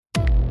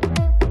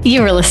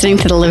You are listening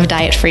to the Live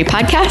Diet Free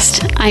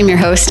podcast. I'm your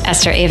host,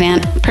 Esther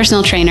Avant,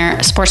 personal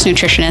trainer, sports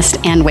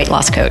nutritionist, and weight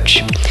loss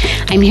coach.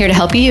 I'm here to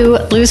help you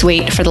lose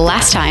weight for the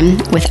last time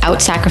without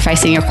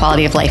sacrificing your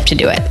quality of life to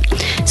do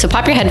it. So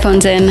pop your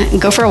headphones in,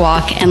 go for a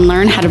walk, and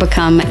learn how to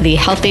become the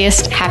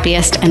healthiest,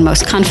 happiest, and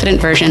most confident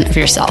version of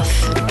yourself.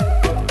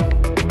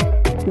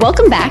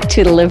 Welcome back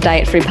to the Live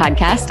Diet Free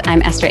podcast.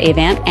 I'm Esther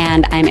Avant,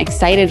 and I'm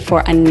excited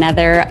for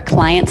another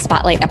client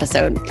spotlight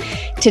episode.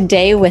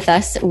 Today with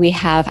us, we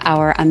have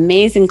our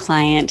amazing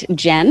client,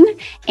 Jen,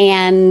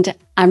 and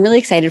I'm really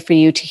excited for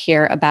you to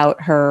hear about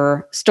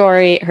her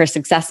story, her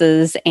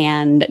successes,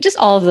 and just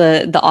all of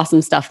the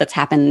awesome stuff that's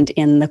happened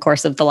in the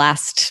course of the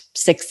last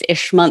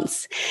 6-ish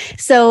months.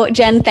 So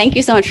Jen, thank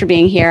you so much for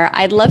being here.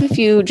 I'd love if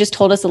you just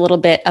told us a little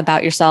bit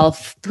about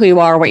yourself, who you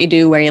are, what you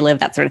do, where you live,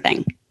 that sort of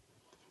thing.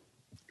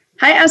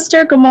 Hi,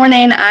 Esther. Good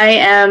morning. I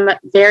am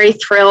very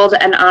thrilled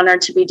and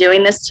honored to be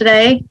doing this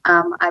today.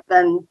 I've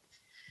been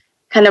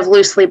kind of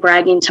loosely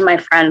bragging to my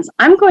friends.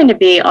 I'm going to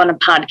be on a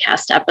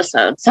podcast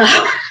episode. So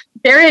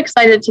very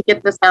excited to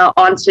get this out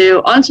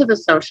onto the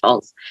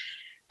socials.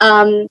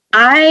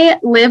 I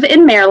live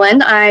in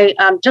Maryland. I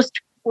just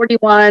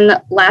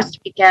 41 last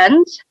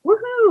weekend.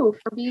 Woohoo!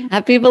 For being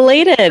happy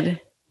belated.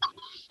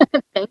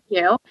 Thank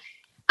you.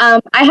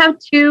 I have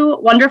two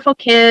wonderful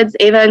kids.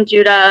 Ava and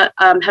Judah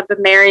have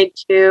been married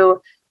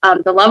to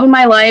the love of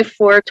my life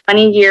for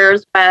 20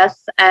 years,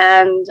 Wes,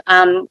 and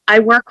I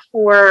work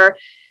for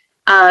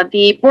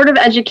the Board of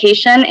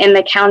Education in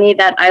the county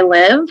that I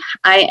live.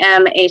 I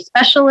am a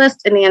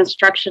specialist in the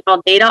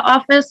Instructional Data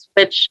Office,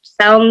 which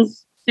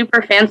sounds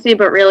super fancy,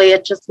 but really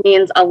it just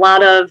means a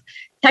lot of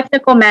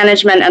technical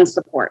management and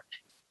support.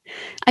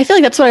 I feel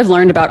like that's what I've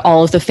learned about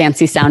all of the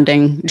fancy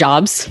sounding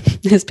jobs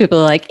is people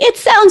are like, it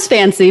sounds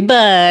fancy,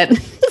 but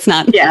it's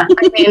not. Yeah.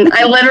 I mean,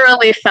 I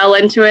literally fell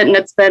into it and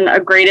it's been a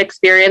great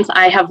experience.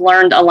 I have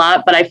learned a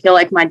lot, but I feel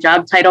like my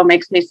job title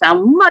makes me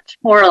sound much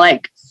more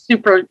like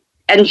super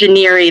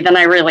engineer-y than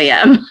I really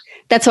am.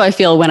 That's how I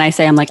feel when I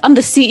say I'm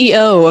the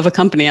CEO of a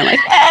company. I'm like,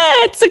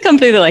 it's a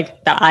company that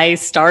I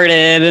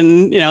started,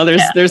 and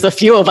there's a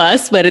few of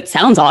us, but it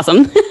sounds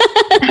awesome.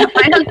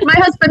 My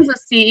husband's a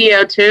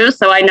CEO too,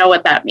 so I know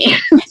what that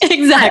means.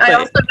 Exactly. I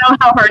also know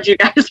how hard you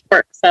guys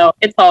work, so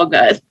it's all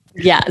good.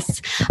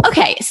 Yes.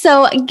 Okay,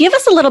 so give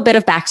us a little bit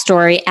of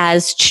backstory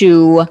as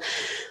to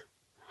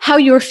how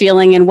you were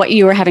feeling and what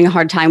you were having a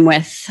hard time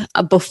with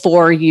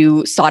before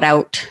you sought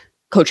out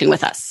coaching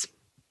with us.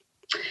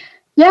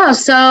 Yeah.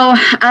 So,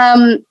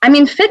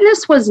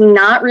 fitness was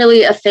not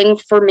really a thing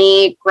for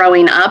me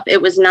growing up.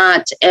 It was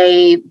not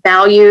a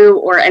value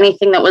or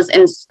anything that was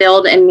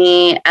instilled in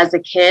me as a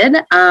kid.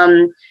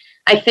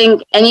 I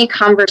think any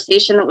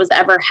conversation that was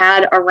ever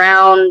had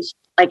around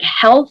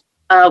health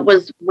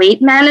was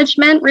weight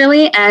management,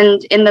 really.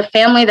 And in the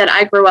family that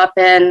I grew up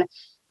in,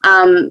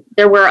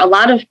 there were a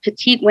lot of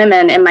petite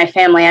women in my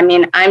family. I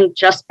mean, I'm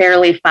just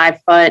barely 5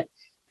 foot.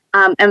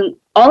 And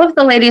all of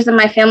the ladies in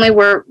my family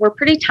were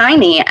pretty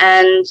tiny.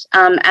 And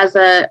as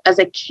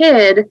a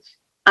kid,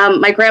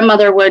 my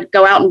grandmother would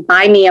go out and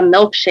buy me a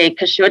milkshake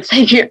because she would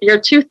say, you're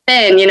too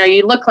thin.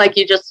 You look like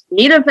you just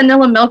need a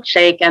vanilla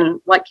milkshake. And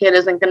what kid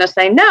isn't going to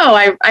say, no,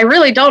 I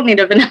really don't need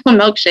a vanilla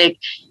milkshake.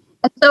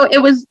 And so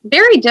it was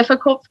very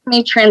difficult for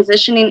me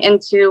transitioning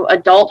into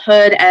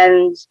adulthood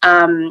and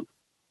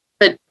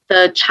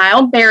the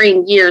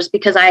childbearing years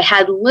because I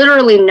had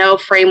literally no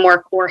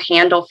framework or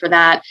handle for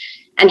that.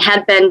 And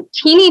had been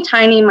teeny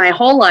tiny my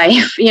whole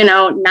life,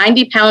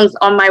 90 pounds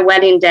on my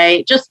wedding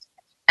day, just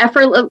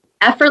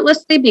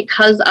effortlessly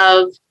because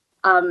of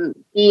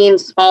being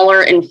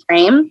smaller in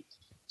frame,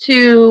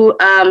 to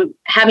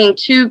having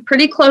 2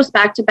 pretty close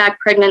back-to-back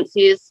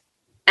pregnancies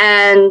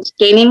and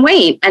gaining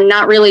weight and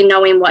not really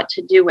knowing what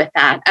to do with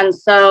that. And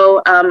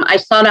so I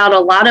sought out a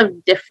lot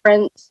of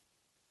different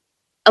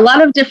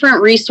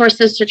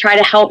resources to try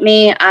to help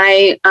me.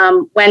 I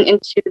went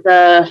into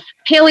the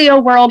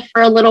paleo world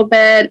for a little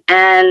bit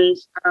and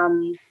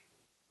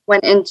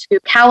went into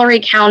calorie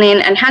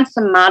counting and had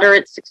some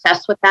moderate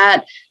success with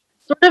that.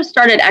 Sort of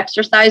started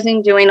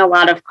exercising, doing a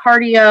lot of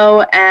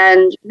cardio,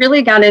 and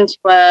really got into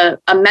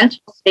a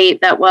mental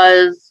state that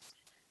was,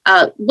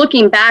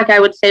 looking back, I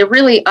would say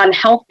really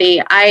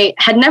unhealthy. I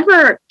had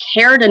never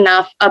cared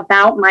enough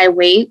about my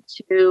weight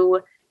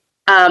to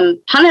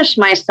punish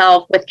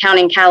myself with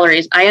counting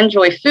calories. I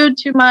enjoy food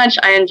too much.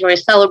 I enjoy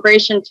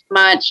celebration too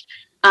much.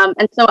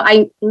 And so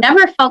I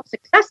never felt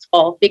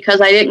successful because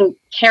I didn't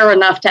care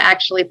enough to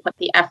actually put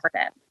the effort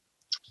in.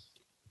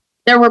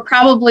 There were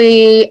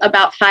probably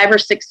about 5 or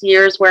 6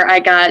 years where I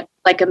got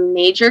a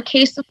major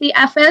case of the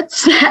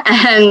efforts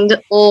and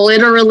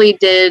literally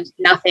did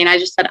nothing. I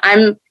just said,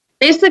 I'm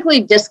basically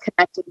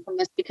disconnected from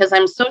this because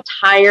I'm so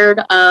tired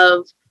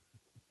of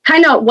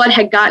kind of what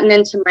had gotten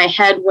into my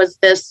head was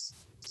this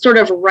sort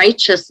of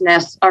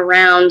righteousness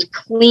around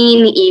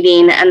clean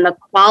eating and the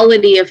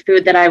quality of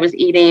food that I was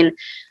eating.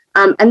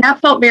 And that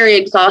felt very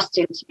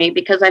exhausting to me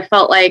because I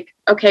felt like,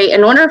 okay,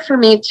 in order for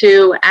me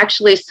to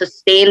actually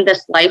sustain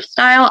this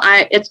lifestyle,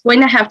 it's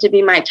going to have to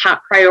be my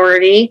top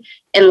priority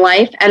in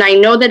life. And I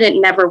know that it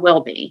never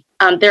will be.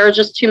 There are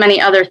just too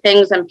many other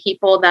things and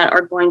people that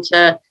are going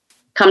to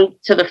come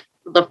to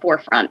the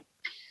forefront.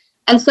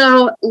 And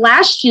so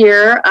last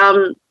year,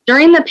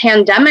 during the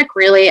pandemic,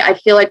 really, I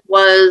feel like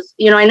was,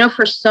 I know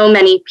for so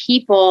many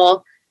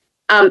people,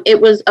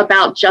 it was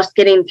about just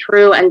getting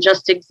through and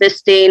just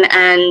existing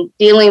and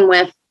dealing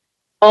with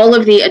all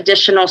of the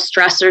additional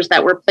stressors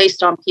that were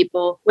placed on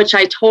people, which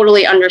I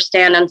totally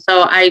understand. And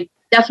so I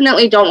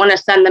definitely don't want to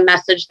send the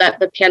message that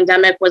the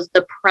pandemic was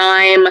the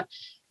prime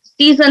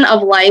season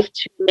of life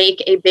to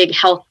make a big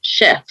health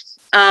shift.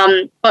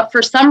 But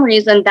for some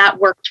reason, that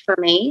worked for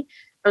me.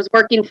 I was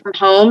working from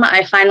home.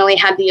 I finally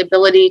had the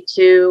ability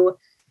to,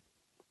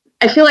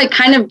 I feel like,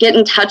 kind of get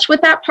in touch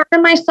with that part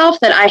of myself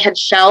that I had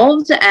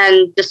shelved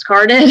and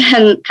discarded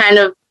and kind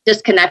of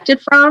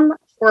disconnected from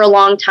for a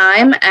long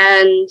time.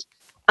 And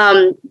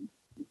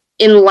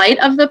in light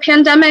of the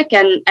pandemic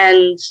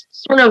and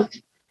sort of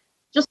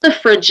just the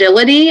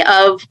fragility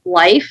of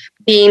life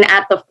being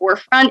at the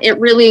forefront, it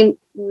really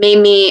made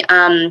me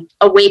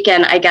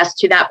awaken, I guess,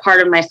 to that part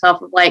of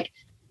myself of like,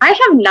 I've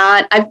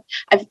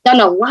done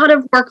a lot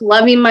of work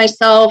loving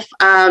myself,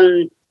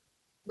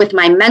 with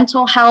my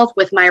mental health,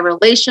 with my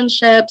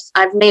relationships.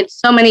 I've made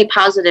so many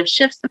positive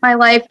shifts in my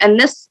life. And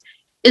this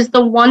is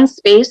the one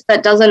space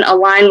that doesn't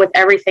align with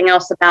everything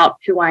else about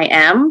who I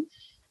am.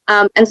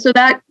 And so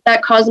that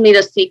caused me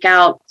to seek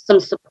out some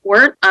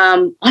support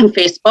on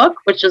Facebook,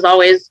 which is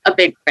always a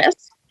big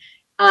risk.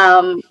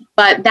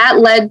 But that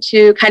led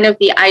to kind of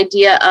the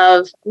idea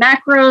of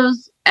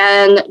macros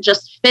and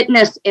just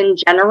fitness in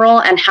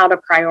general and how to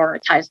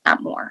prioritize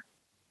that more.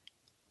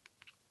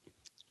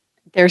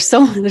 There's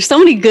so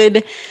many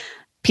good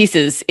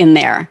pieces in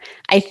there.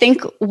 I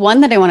think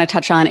one that I want to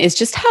touch on is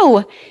just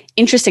how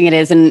interesting it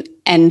is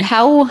and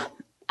how,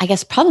 I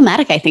guess,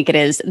 problematic I think it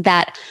is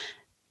that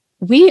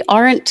we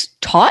aren't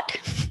taught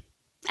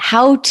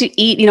how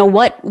to eat,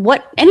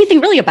 what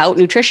anything really about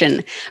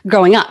nutrition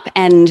growing up.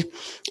 And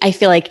I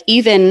feel like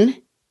even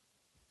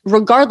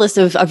regardless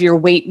of your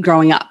weight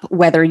growing up,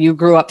 whether you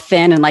grew up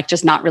thin and like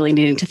just not really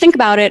needing to think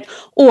about it,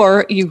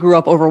 or you grew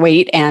up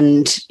overweight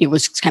and it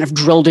was kind of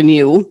drilled in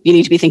you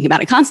need to be thinking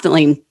about it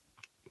constantly.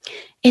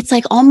 It's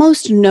like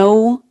almost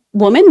no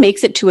woman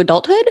makes it to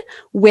adulthood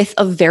with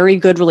a very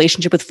good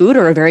relationship with food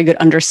or a very good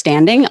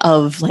understanding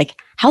of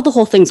like how the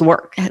whole thing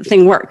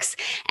works.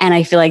 And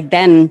I feel like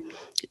then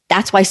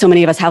that's why so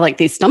many of us have like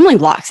these stumbling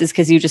blocks, is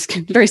because you just,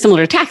 very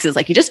similar to taxes,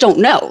 like you just don't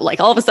know. Like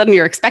all of a sudden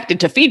you're expected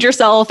to feed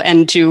yourself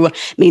and to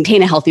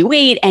maintain a healthy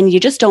weight and you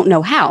just don't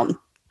know how.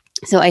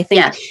 So I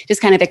think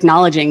just kind of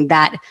acknowledging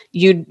that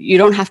you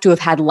don't have to have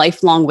had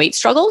lifelong weight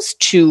struggles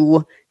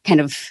to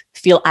kind of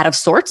feel out of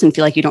sorts and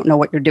feel like you don't know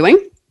what you're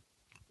doing.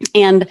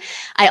 And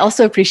I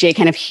also appreciate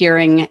kind of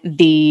hearing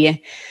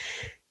the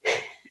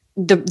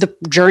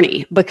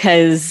journey,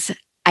 because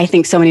I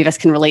think so many of us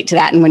can relate to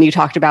that. And when you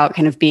talked about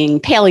kind of being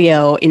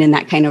paleo and in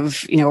that kind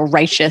of,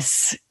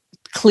 righteous,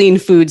 clean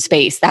food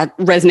space, that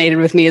resonated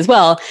with me as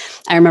well.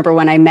 I remember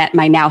when I met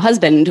my now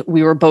husband,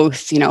 we were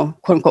both, quote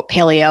unquote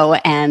paleo,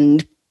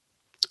 and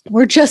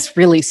we're just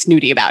really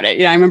snooty about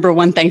it. I remember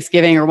one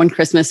Thanksgiving or one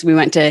Christmas, we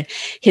went to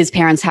his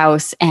parents'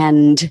 house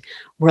and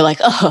we're like,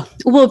 oh,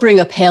 we'll bring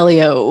a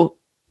paleo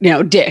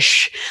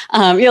dish,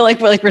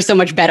 we're so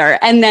much better.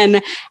 And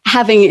then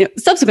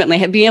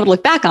subsequently being able to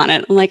look back on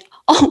it, I'm like,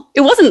 oh,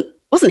 it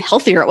wasn't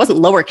healthier. It wasn't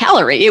lower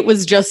calorie. It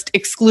was just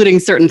excluding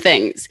certain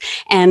things.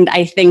 And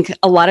I think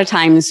a lot of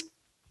times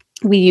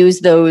we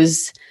use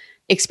those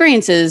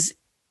experiences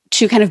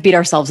to kind of beat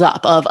ourselves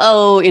up of,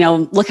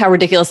 look how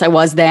ridiculous I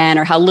was then,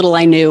 or how little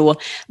I knew.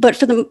 But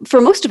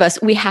for most of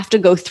us, we have to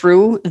go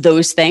through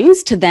those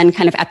things to then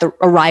kind of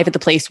arrive at the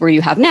place where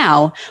you have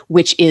now,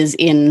 which is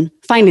in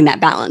finding that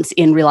balance,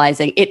 in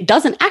realizing it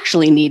doesn't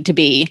actually need to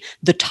be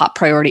the top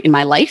priority in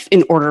my life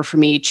in order for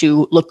me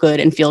to look good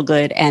and feel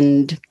good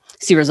and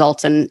see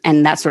results and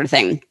that sort of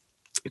thing.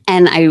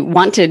 And I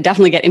want to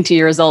definitely get into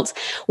your results.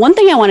 One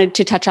thing I wanted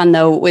to touch on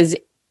though was,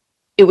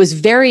 it was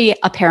very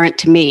apparent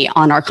to me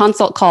on our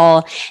consult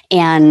call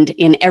and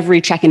in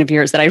every check-in of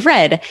yours that I've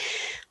read,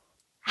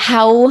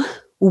 how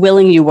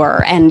willing you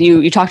were. And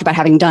you talked about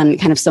having done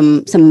kind of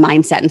some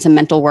mindset and some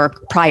mental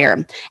work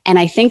prior. And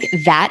I think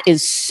that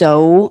is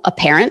so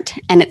apparent.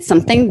 And it's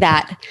something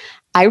that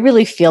I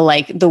really feel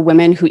like the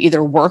women who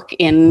either work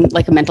in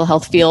like a mental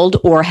health field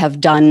or have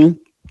done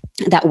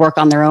that work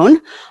on their own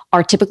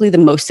are typically the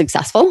most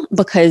successful,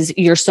 because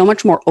you're so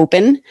much more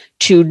open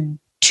to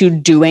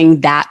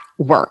doing that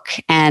work.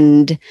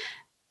 And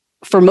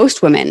for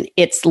most women,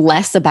 it's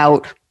less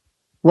about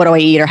what do I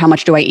eat or how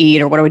much do I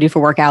eat or what do I do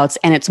for workouts?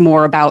 And it's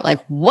more about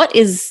like,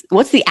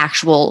 what's the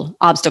actual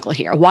obstacle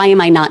here? Why am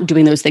I not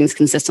doing those things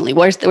consistently?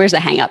 Where's the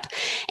hang up?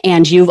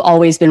 And you've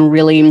always been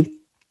really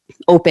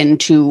open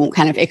to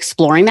kind of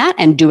exploring that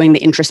and doing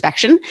the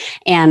introspection.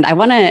 And I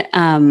want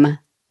to,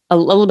 a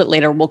little bit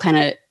later, we'll kind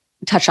of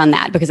touch on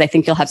that because I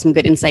think you'll have some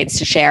good insights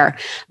to share.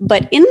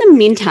 But in the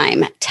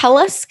meantime, tell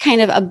us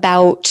kind of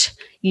about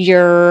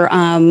your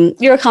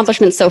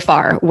accomplishments so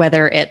far,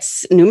 whether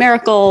it's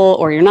numerical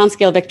or your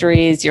non-scale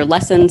victories, your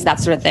lessons, that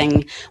sort of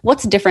thing.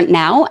 What's different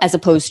now as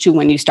opposed to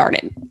when you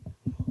started?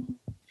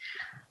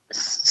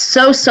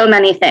 So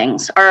many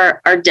things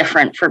are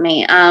different for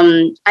me.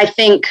 I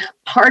think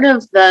part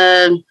of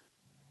the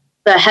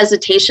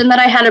hesitation that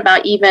I had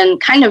about even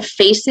kind of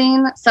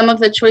facing some of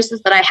the choices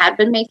that I had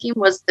been making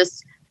was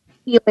this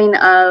feeling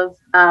of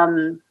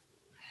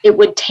it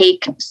would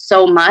take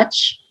so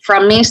much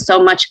from me,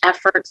 so much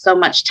effort, so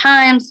much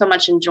time, so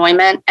much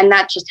enjoyment, and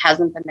that just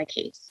hasn't been the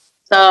case.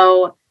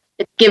 So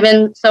it's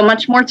given so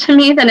much more to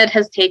me than it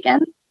has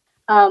taken.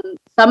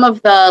 Some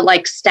of the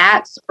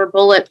stats or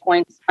bullet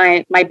points,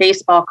 my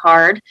baseball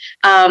card,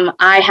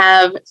 I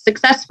have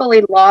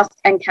successfully lost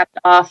and kept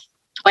off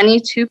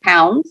 22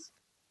 pounds.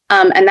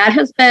 And that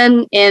has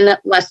been in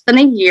less than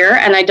a year.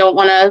 And I don't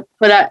want to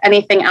put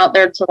anything out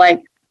there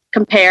to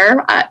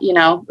compare,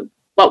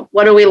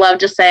 what do we love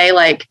to say?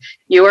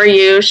 You are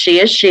you, she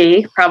is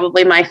she,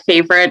 probably my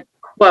favorite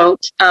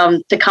quote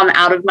to come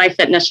out of my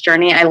fitness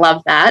journey. I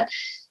love that.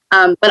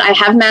 But I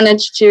have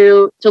managed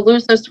to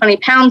lose those 20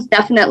 pounds,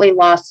 definitely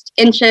lost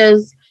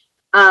inches,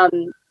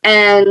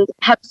 and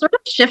have sort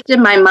of shifted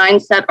my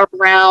mindset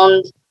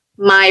around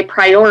my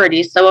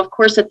priorities. So, of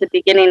course, at the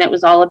beginning, it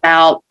was all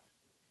about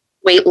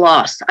weight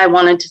loss. I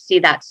wanted to see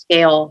that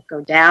scale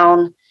go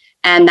down,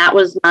 and that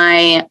was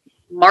my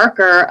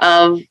marker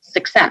of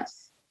success.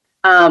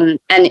 And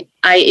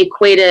I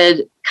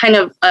equated kind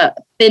of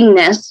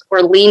thinness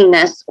or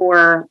leanness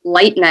or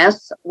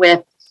lightness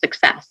with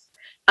success.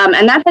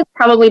 And that has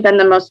probably been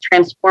the most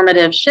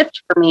transformative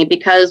shift for me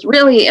because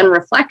really in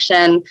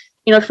reflection,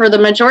 for the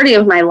majority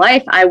of my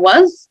life, I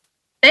was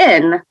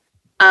thin,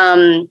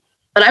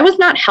 but I was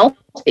not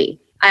healthy.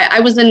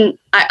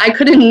 I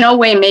could in no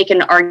way make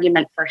an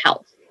argument for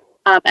health.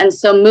 And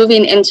so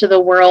moving into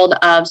the world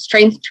of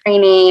strength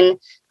training,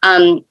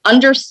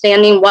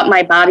 understanding what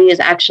my body is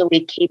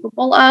actually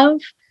capable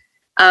of,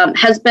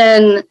 has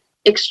been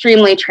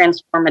extremely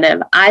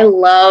transformative. I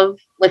love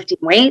lifting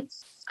weights.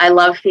 I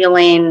love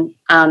feeling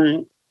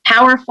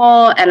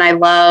powerful, and I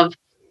love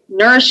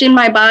nourishing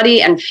my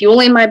body and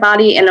fueling my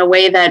body in a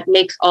way that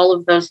makes all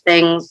of those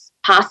things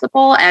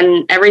possible,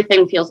 and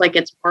everything feels like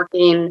it's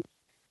working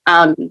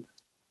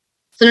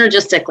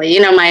synergistically.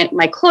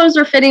 My clothes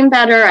are fitting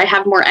better, I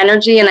have more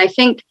energy, and I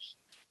think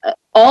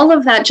all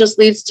of that just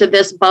leads to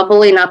this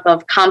bubbling up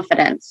of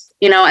confidence,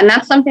 and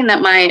that's something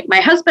that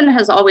my husband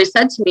has always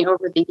said to me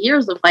over the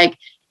years of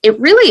it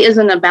really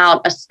isn't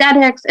about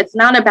aesthetics. It's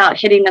not about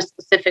hitting a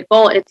specific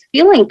goal. It's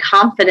feeling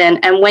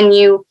confident. And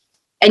you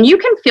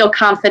can feel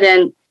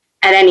confident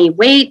at any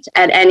weight,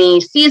 at any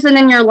season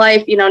in your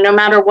life, no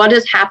matter what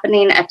is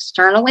happening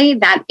externally,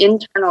 that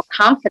internal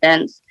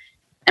confidence.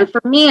 And for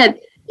me, I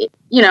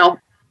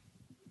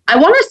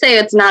want to say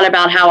it's not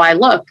about how I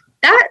look.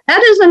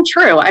 That isn't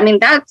true. I mean,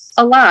 that's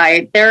a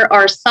lie. There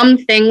are some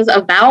things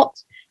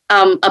about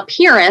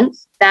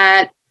appearance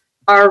that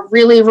are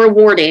really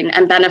rewarding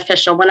and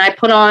beneficial. When I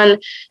put on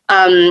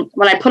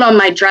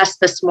my dress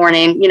this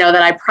morning,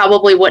 that I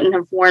probably wouldn't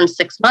have worn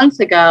 6 months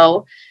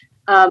ago,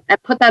 and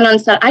put that on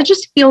set, I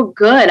just feel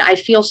good. I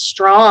feel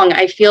strong.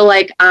 I feel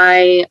like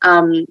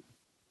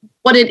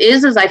what it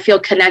is I feel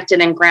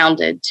connected and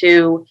grounded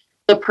to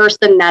the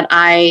person that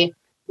I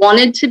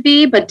wanted to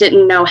be, but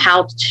didn't know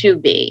how to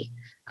be.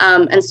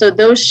 And so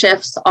those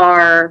shifts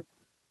are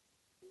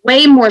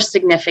way more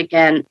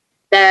significant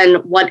than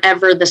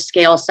whatever the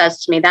scale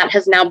says to me. That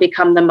has now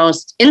become the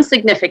most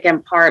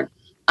insignificant part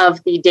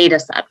of the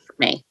data set for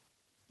me.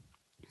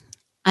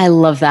 I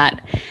love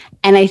that.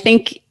 And I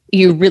think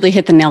you really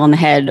hit the nail on the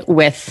head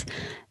with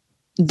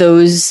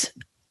those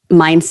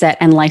mindset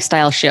and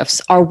lifestyle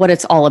shifts are what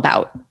it's all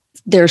about.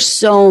 There's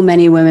so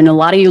many women, a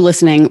lot of you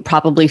listening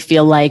probably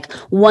feel like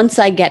once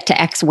I get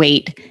to X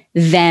weight,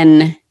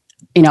 then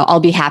I'll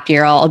be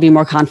happier, I'll be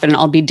more confident,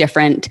 I'll be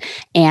different,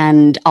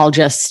 and I'll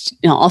just,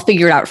 I'll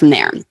figure it out from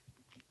there.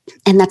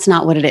 And that's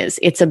not what it is.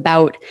 It's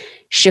about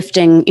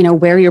shifting,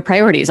 where your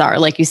priorities are.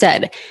 Like you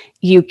said,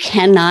 you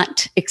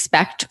cannot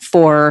expect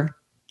for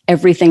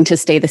everything to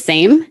stay the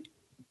same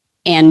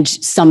and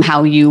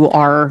somehow you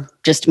are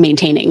just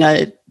maintaining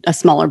a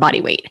smaller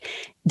body weight.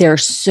 There are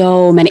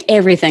so many,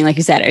 everything, like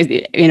you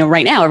said,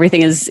 right now,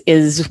 everything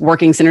is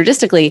working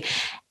synergistically.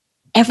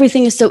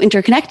 Everything is so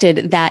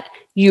interconnected that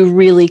you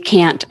really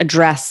can't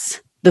address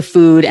the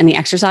food and the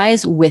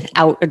exercise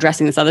without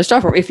addressing this other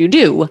stuff. Or if you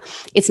do,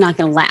 it's not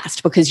going to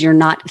last because you're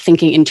not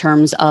thinking in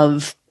terms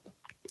of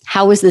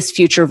how is this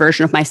future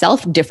version of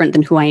myself different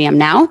than who I am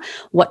now?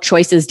 What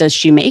choices does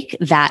she make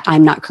that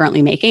I'm not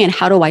currently making? And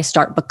how do I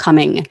start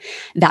becoming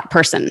that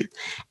person?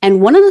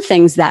 And one of the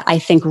things that I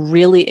think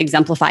really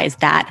exemplifies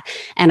that,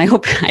 and I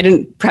hope I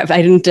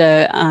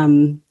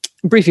didn't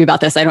brief you about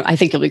this. I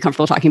think you'll be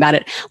comfortable talking about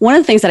it. One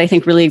of the things that I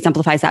think really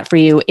exemplifies that for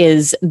you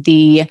is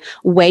the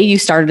way you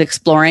started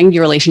exploring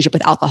your relationship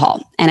with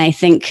alcohol. And I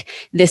think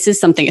this is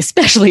something,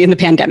 especially in the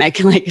pandemic,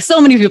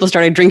 so many people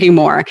started drinking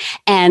more.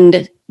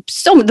 And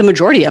the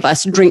majority of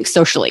us drink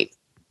socially.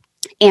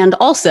 And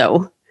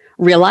also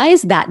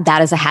realize that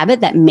that is a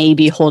habit that may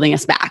be holding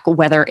us back,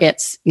 whether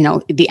it's,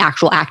 the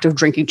actual act of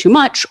drinking too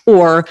much,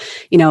 or,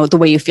 the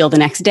way you feel the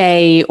next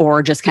day,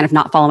 or just kind of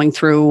not following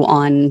through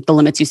on the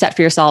limits you set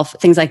for yourself,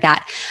 things like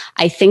that.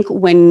 I think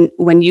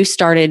when you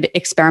started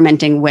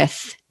experimenting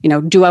with,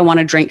 do I want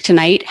to drink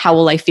tonight? How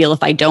will I feel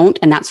if I don't?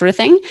 And that sort of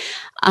thing.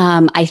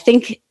 I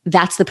think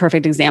that's the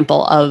perfect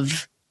example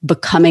of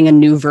becoming a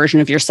new version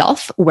of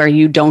yourself, where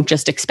you don't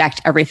just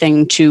expect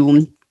everything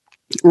to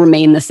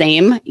remain the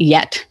same,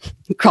 yet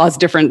cause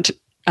different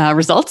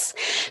results.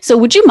 So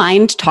would you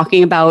mind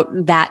talking about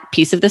that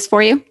piece of this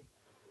for you?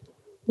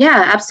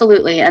 Yeah,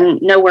 absolutely. And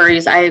no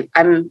worries.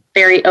 I'm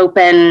very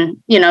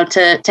open,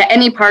 to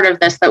any part of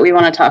this that we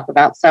want to talk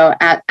about. So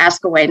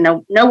ask away.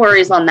 No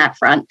worries on that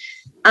front.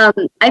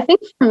 I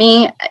think for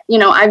me,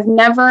 I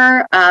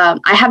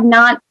have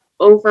not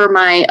over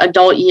my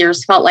adult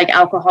years felt like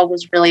alcohol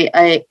was really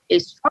a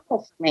struggle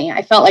for me.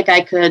 I felt like I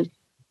could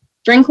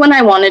drink when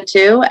I wanted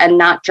to and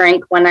not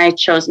drink when I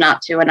chose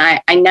not to. And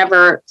I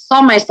never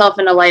saw myself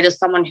in a light as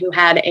someone who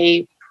had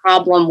a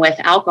problem with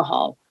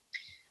alcohol.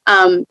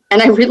 And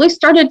I really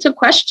started to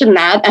question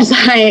that as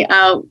I,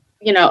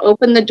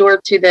 opened the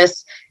door to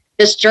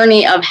this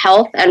journey of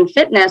health and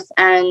fitness,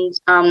 and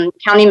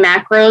counting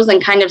macros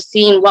and kind of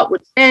seeing what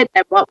would fit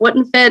and what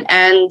wouldn't fit,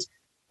 and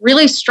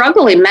really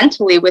struggling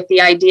mentally with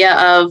the idea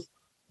of,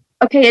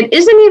 okay, it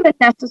isn't even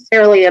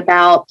necessarily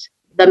about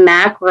the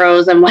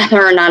macros and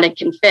whether or not it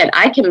can fit.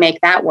 I can make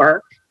that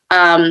work.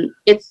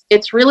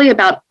 It's really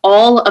about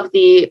all of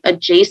the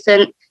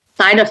adjacent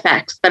side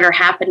effects that are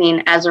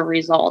happening as a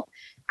result.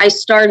 I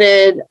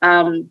started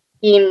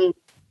being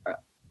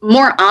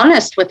more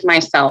honest with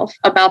myself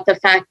about the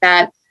fact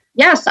that,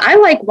 yes, I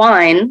like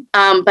wine,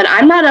 but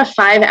I'm not a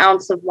 5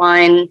 ounce of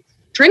wine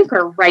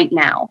drinker right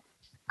now.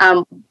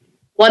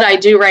 What I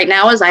do right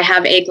now is I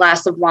have a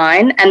glass of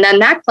wine, and then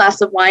that glass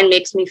of wine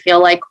makes me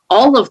feel like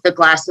all of the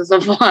glasses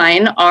of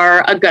wine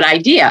are a good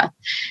idea.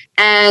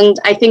 And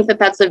I think that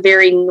that's a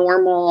very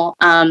normal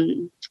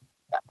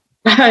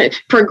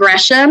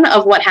progression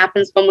of what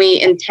happens when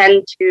we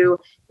intend to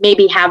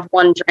maybe have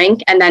one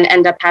drink and then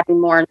end up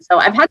having more. And so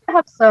I've had to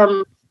have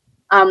some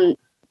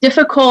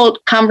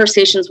difficult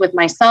conversations with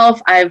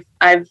myself.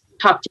 I've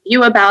talked to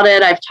you about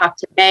it. I've talked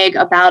to Meg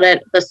about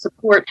it. The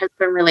support has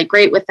been really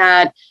great with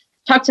that.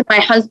 Talked to my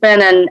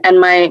husband and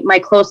my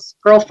close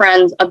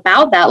girlfriends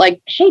about that.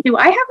 Like, hey, do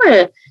I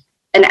have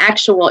an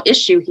actual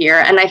issue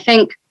here? And I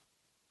think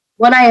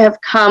what I have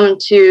come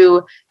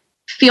to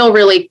feel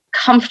really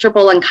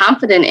comfortable and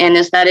confident in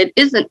is that it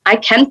isn't, I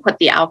can put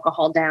the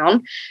alcohol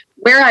down.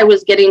 Where I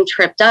was getting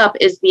tripped up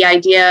is the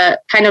idea,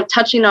 kind of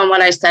touching on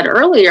what I said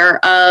earlier,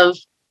 of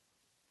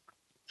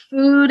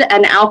food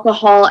and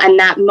alcohol and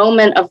that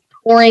moment of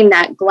pouring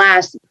that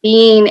glass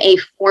being a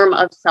form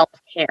of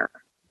self-care.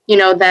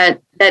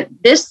 That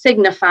this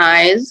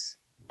signifies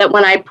that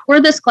when I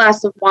pour this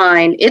glass of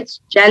wine,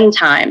 it's Jen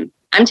time.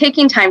 I'm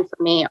taking time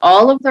for me.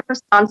 All of the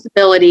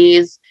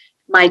responsibilities,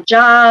 my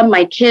job,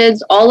 my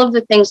kids, all of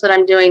the things that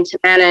I'm doing to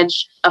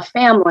manage a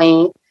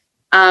family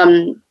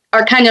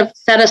are kind of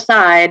set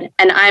aside,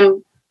 and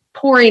I'm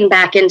pouring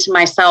back into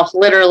myself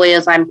literally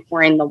as I'm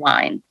pouring the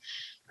wine.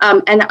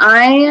 And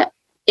I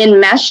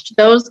enmeshed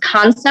those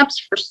concepts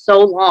for so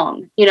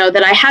long,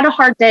 that I had a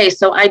hard day,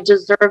 so I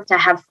deserve to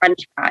have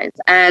French fries.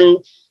 And,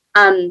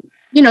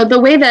 the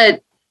way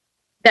that,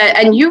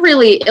 and you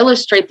really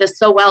illustrate this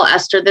so well,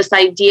 Esther, this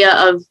idea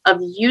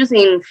of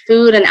using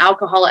food and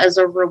alcohol as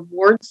a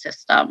reward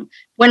system,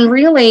 when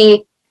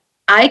really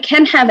I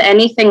can have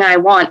anything I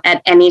want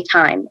at any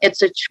time.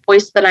 It's a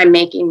choice that I'm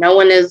making. No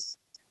one is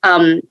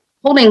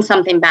holding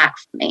something back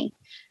from me.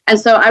 And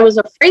so I was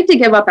afraid to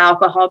give up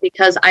alcohol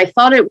because I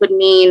thought it would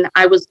mean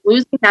I was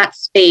losing that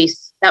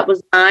space that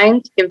was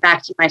mine to give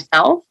back to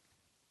myself.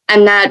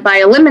 And that by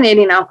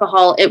eliminating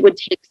alcohol, it would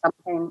take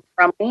something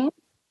from me.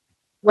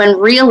 When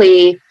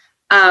really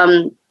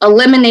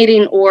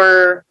eliminating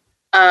or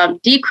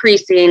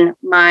decreasing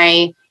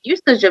my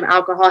usage of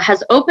alcohol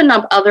has opened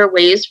up other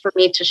ways for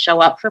me to show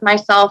up for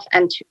myself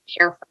and to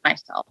care for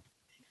myself.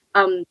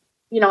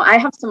 I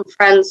have some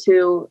friends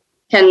who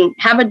can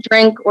have a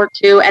drink or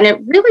two, and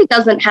it really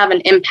doesn't have an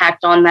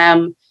impact on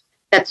them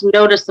that's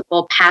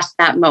noticeable past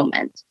that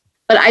moment.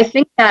 But I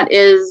think that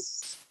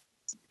is,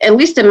 at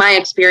least in my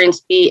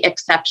experience, the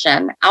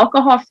exception.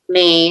 Alcohol for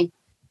me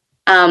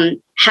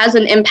has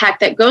an impact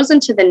that goes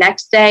into the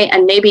next day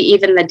and maybe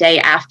even the day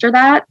after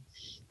that.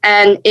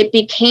 And it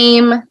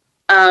became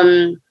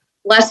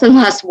less and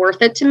less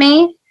worth it to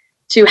me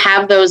to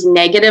have those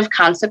negative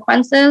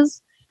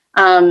consequences.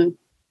 So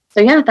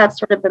yeah, that's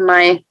sort of been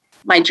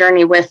my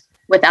journey with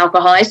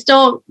alcohol. I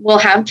still will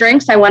have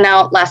drinks. I went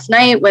out last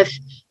night with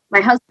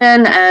my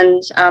husband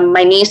and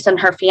my niece and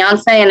her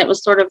fiance, and it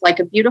was sort of like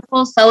a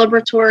beautiful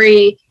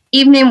celebratory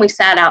evening. We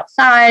sat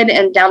outside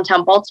in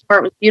downtown Baltimore.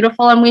 It was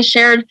beautiful, and we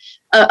shared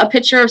a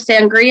pitcher of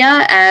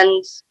sangria.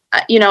 And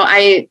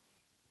I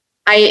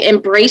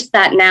embrace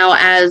that now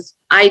as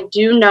I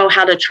do know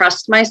how to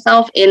trust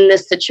myself in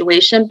this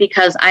situation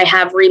because I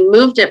have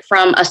removed it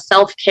from a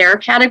self-care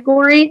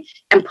category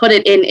and put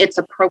it in its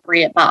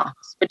appropriate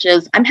box, which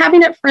is I'm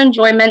having it for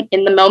enjoyment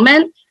in the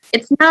moment.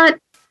 It's not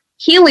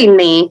healing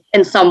me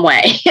in some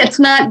way. It's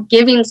not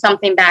giving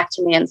something back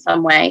to me in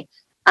some way.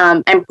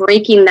 And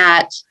breaking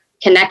that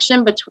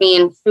connection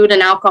between food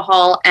and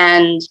alcohol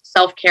and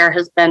self-care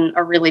has been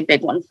a really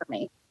big one for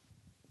me.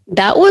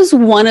 That was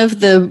one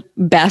of the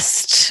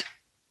best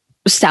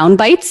sound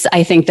bites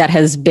I think that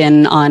has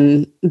been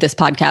on this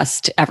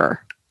podcast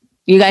ever.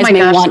 You guys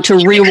may want to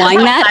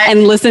rewind that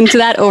and listen to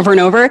that over and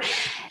over.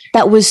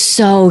 That was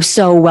so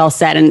well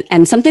said.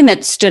 And something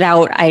that stood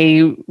out,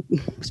 it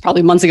was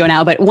probably months ago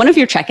now, but one of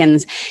your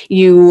check-ins,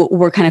 you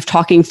were kind of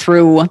talking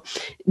through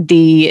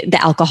the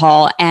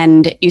alcohol,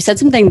 and you said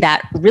something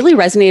that really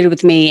resonated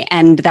with me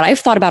and that I've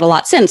thought about a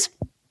lot since,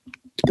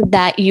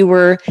 that you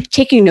were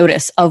taking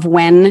notice of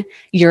when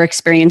your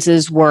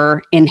experiences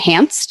were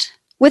enhanced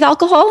with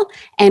alcohol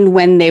and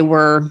when they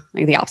were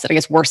like the opposite, I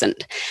guess,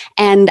 worsened.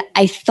 And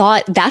I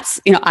thought that's,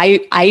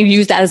 I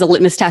use that as a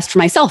litmus test for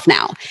myself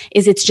now,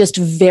 is it's just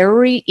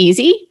very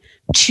easy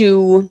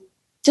to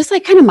just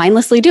like kind of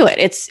mindlessly do it.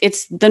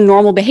 It's the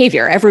normal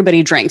behavior.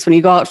 Everybody drinks. When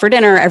you go out for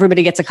dinner,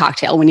 everybody gets a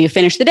cocktail. When you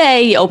finish the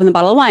day, you open the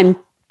bottle of wine.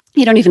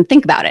 You don't even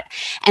think about it.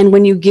 And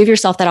when you give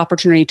yourself that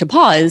opportunity to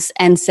pause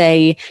and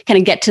say, kind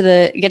of get to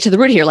the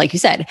root here, like you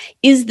said,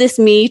 is this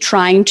me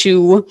trying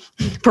to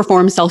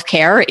perform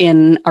self-care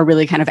in a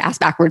really kind of ass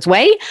backwards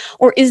way?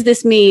 Or is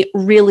this me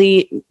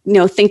really,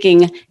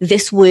 thinking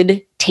this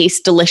would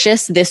taste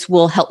delicious? This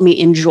will help me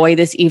enjoy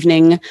this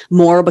evening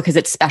more because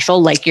it's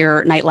special, like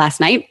your night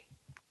last night.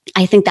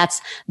 I think that's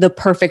the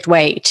perfect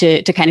way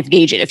to kind of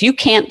gauge it. If you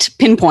can't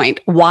pinpoint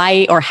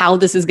why or how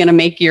this is going to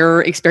make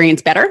your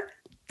experience better,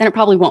 then it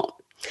probably won't.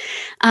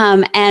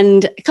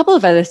 And a couple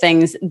of other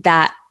things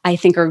that I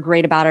think are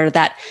great about it are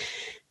that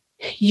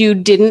you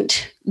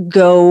didn't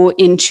go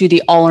into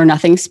the all or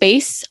nothing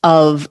space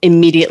of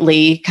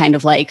immediately kind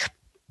of like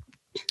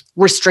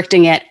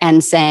restricting it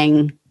and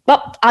saying,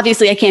 well,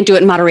 obviously I can't do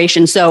it in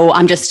moderation, so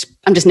I'm just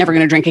never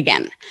going to drink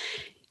again.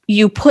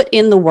 You put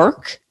in the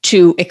work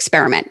to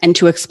experiment and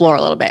to explore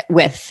a little bit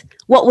with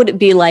what would it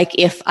be like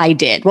if I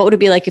did? What would it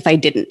be like if I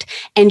didn't?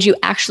 And you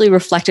actually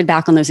reflected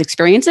back on those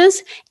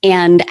experiences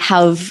and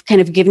have kind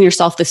of given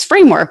yourself this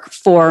framework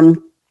for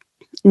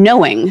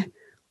knowing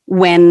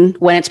when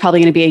it's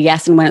probably going to be a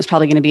yes and when it's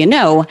probably going to be a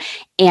no.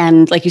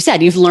 And like you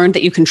said, you've learned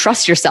that you can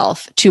trust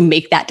yourself to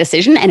make that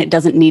decision, and it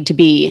doesn't need to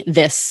be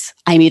this,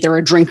 I'm either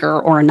a drinker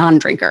or a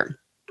non-drinker.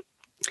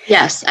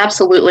 Yes,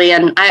 absolutely.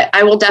 And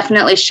I will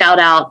definitely shout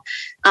out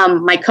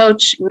my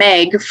coach,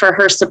 Meg, for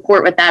her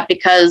support with that,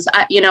 because,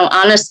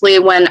 honestly,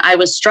 when I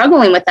was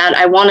struggling with that,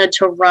 I wanted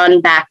to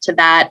run back to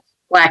that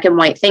black and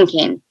white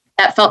thinking.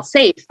 That felt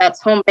safe.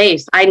 That's home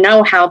base. I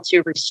know how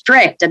to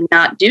restrict and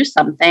not do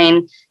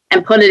something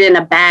and put it in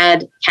a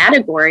bad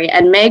category.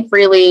 And Meg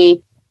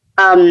really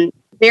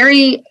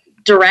very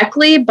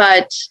directly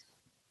but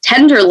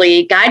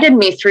tenderly guided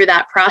me through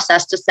that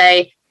process to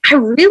say, I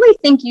really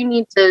think you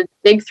need to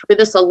dig through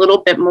this a little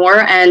bit more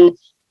and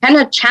kind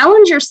of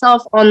challenge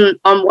yourself on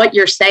what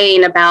you're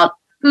saying about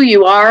who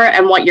you are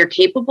and what you're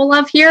capable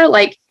of here.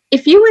 Like,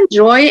 if you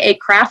enjoy a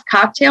craft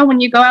cocktail when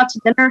you go out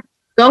to dinner,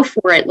 go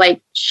for it. Like,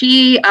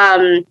 she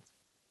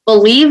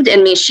believed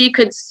in me. She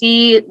could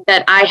see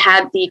that I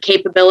had the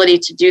capability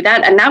to do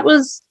that. And that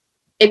was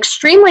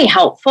extremely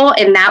helpful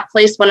in that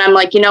place when I'm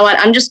like, you know what,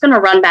 I'm just going to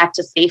run back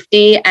to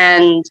safety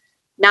and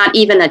not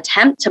even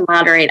attempt to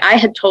moderate. I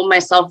had told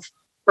myself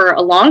for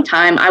a long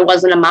time I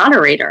wasn't a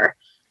moderator,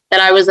 that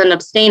I was an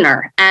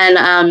abstainer.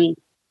 And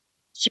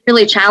she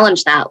really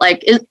challenged that.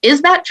 Like,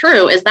 is that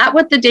true? Is that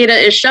what the data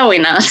is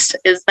showing us?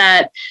 Is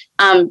that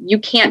you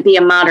can't be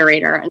a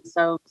moderator? And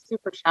so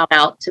super shout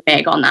out to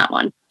Meg on that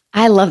one.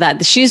 I love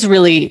that. She's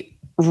really,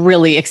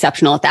 really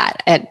exceptional at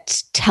that,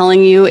 at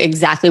telling you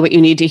exactly what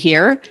you need to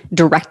hear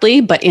directly,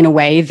 but in a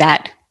way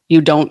that you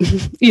don't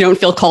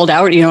feel called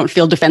out, you don't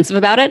feel defensive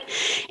about it.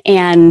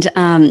 And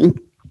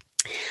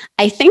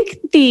I think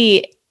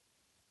the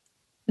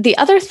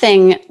other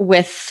thing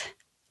with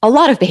a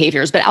lot of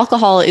behaviors, but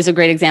alcohol is a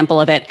great example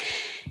of it,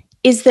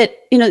 is that,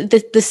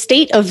 the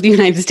state of the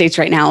United States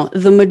right now,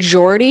 the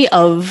majority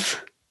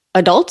of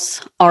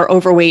adults are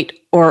overweight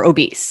or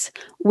obese,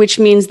 which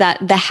means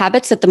that the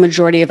habits that the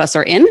majority of us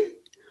are in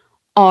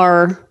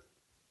are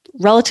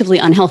relatively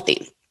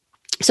unhealthy.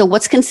 So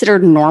what's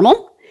considered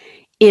normal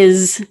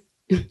is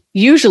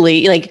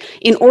usually, like,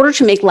 in order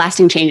to make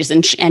lasting changes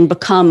and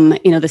become,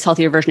 this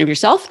healthier version of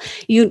yourself,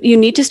 you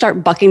need to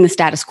start bucking the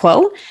status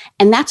quo.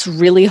 And that's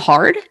really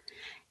hard.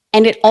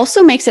 And it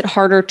also makes it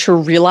harder to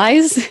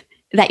realize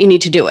that you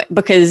need to do it,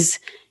 because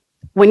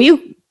when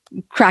you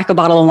crack a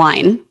bottle of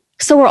wine,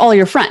 so are all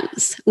your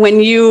friends.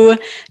 When you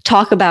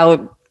talk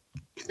about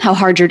how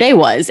hard your day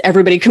was,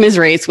 everybody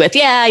commiserates with,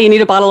 yeah, you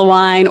need a bottle of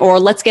wine, or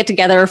let's get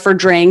together for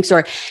drinks,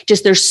 or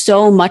just there's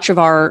so much of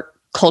our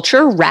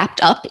culture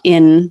wrapped up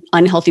in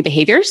unhealthy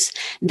behaviors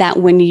that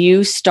when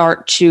you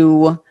start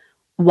to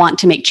want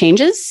to make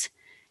changes,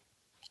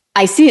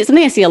 I see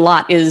something I see a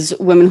lot is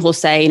women who will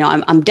say,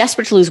 I'm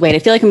desperate to lose weight. I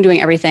feel like I'm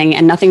doing everything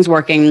and nothing's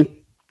working,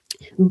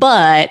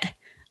 but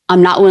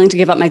I'm not willing to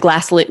give up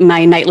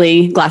my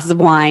nightly glasses of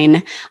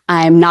wine.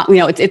 I'm not,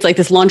 it's like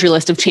this laundry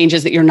list of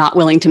changes that you're not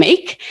willing to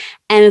make.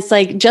 And it's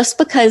like, just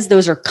because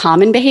those are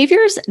common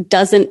behaviors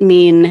doesn't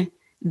mean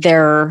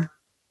they're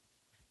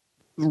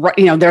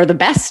the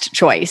best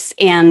choice.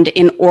 And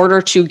in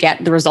order to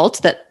get the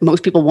results that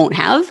most people won't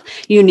have,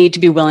 you need to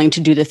be willing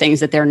to do the things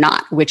that they're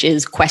not, which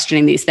is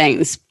questioning these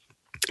things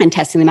and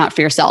testing them out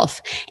for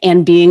yourself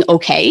and being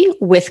okay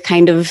with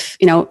kind of,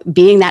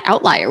 being that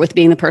outlier, with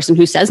being the person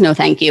who says no,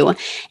 thank you,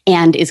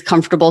 and is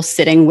comfortable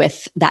sitting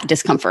with that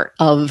discomfort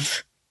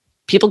of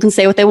people can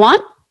say what they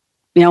want.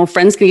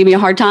 Friends can give me a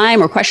hard time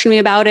or question me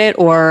about it,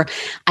 or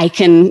I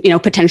can,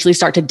 potentially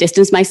start to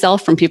distance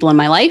myself from people in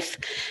my life.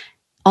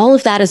 All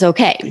of that is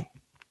okay.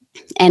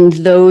 And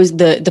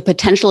the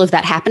potential of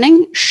that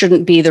happening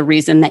shouldn't be the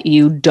reason that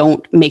you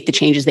don't make the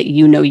changes that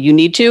you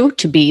need to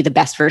be the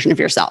best version of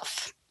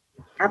yourself.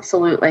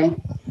 Absolutely.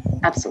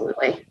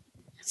 Absolutely.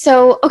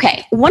 So,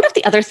 okay. One of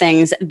the other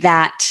things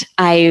that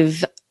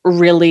I've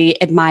really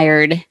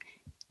admired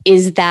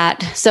is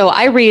that, so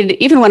I read,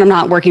 even when I'm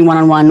not working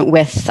one-on-one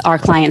with our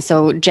clients.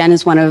 So Jen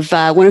is one of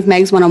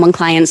Meg's one-on-one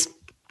clients.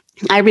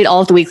 I read all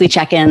of the weekly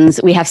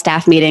check-ins. We have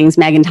staff meetings,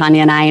 Meg and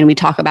Tanya and I, and we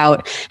talk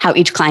about how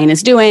each client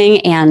is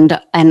doing and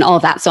all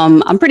of that. So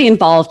I'm pretty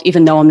involved,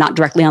 even though I'm not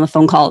directly on the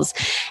phone calls.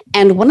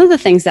 And one of the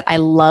things that I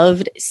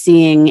loved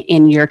seeing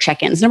in your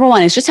check-ins, number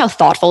one, is just how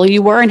thoughtful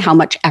you were and how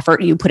much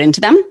effort you put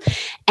into them.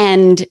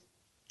 And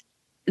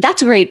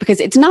that's great because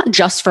it's not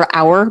just for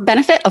our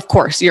benefit. Of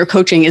course, your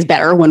coaching is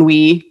better when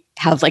we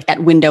have like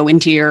that window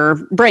into your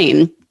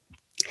brain.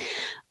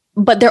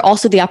 But they're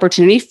also the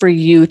opportunity for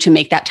you to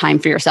make that time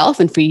for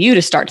yourself and for you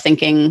to start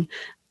thinking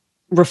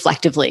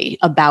reflectively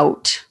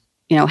about,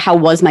 how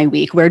was my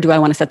week? Where do I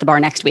want to set the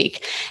bar next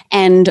week?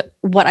 And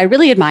what I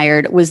really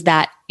admired was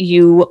that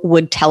you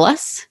would tell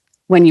us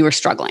when you were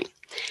struggling.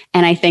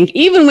 And I think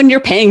even when you're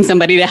paying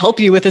somebody to help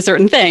you with a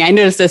certain thing, I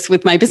notice this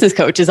with my business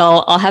coach is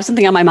I'll have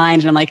something on my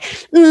mind and I'm like,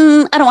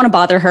 I don't want to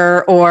bother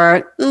her,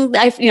 or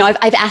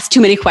I've asked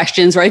too many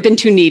questions, or I've been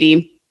too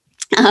needy.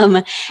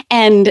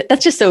 And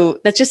that's just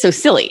so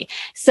silly.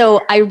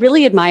 So I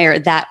really admire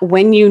that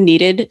when you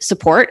needed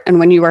support and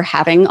when you were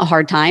having a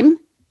hard time,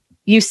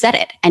 you said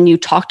it and you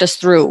talked us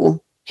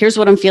through, here's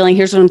what I'm feeling,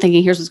 here's what I'm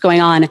thinking, here's what's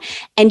going on.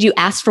 And you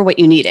asked for what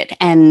you needed.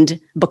 And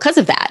because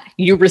of that,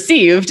 you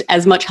received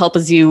as much help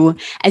as you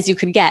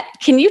could get.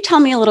 Can you tell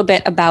me a little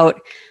bit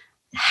about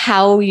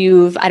how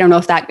I don't know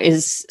if that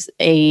is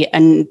a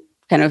kind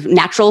of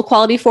natural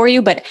quality for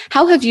you, but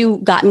how have you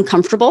gotten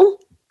comfortable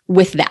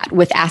with that,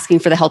 with asking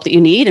for the help that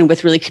you need and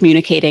with really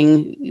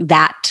communicating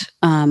that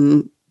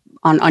on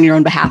your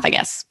own behalf, I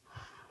guess?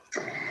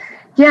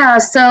 Yeah.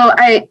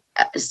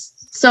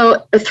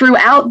 So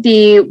throughout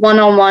the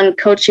one-on-one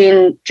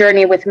coaching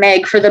journey with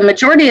Meg, for the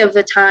majority of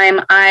the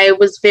time, I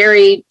was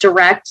very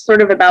direct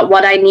sort of about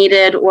what I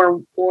needed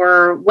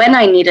or when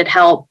I needed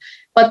help.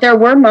 But there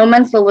were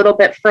moments a little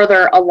bit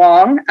further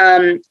along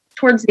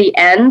towards the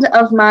end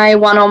of my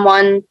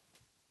one-on-one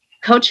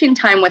coaching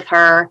time with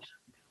her,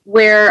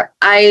 where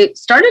I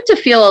started to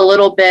feel a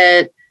little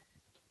bit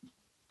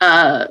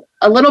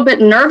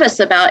nervous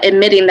about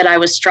admitting that I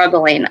was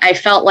struggling. I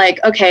felt like,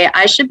 okay,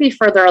 I should be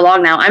further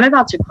along now. I'm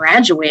about to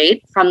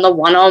graduate from the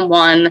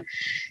one-on-one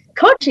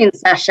coaching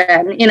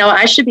session.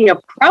 I should be a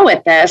pro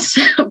at this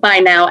by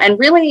now, and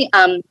really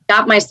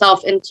got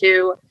myself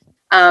into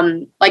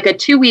like a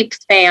 2-week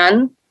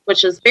span,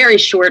 which is very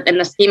short in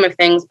the scheme of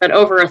things, but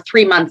over a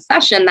 3-month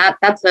session,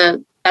 that's a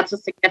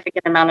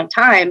significant amount of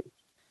time,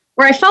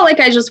 where I felt like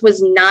I just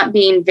was not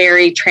being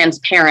very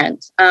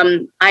transparent.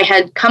 I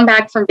had come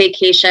back from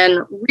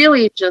vacation,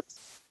 really just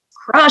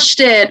crushed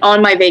it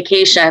on my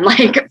vacation,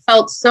 like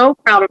felt so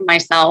proud of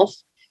myself.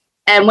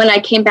 And when I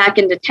came back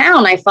into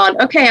town, I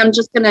thought, okay, I'm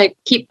just going to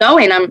keep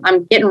going.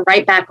 I'm getting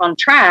right back on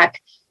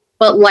track.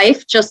 But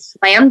life just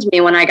slammed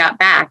me when I got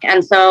back.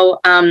 And so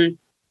I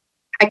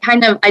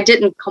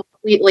didn't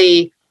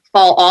completely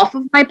fall off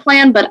of my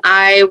plan, but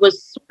I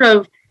was sort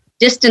of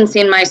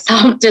distancing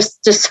myself,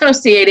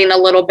 dissociating a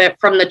little bit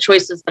from the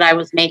choices that I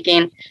was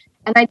making.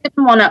 And I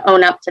didn't want to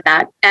own up to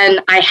that.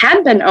 And I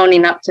had been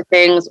owning up to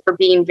things or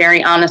being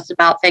very honest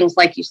about things,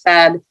 like you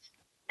said.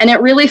 And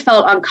it really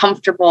felt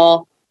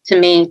uncomfortable to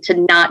me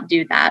to not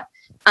do that.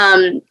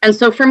 And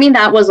so for me,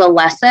 that was a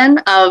lesson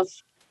of,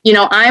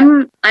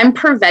 I'm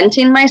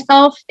preventing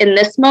myself in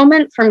this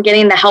moment from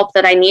getting the help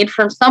that I need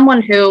from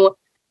someone who,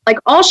 like,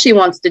 all she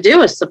wants to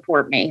do is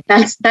support me.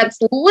 That's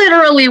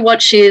literally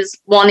what she's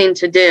wanting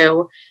to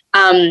do.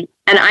 And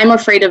I'm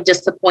afraid of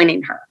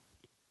disappointing her.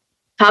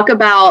 Talk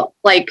about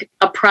like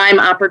a prime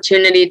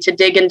opportunity to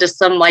dig into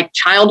some like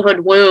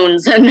childhood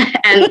wounds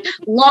and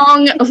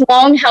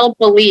long held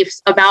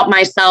beliefs about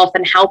myself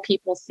and how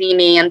people see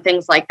me and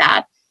things like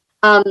that.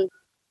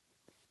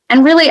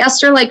 And really,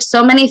 Esther, like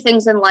so many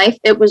things in life,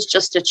 it was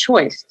just a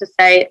choice to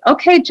say,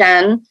 okay,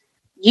 Jen,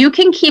 you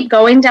can keep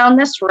going down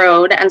this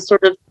road and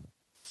sort of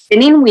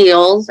spinning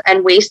wheels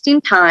and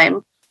wasting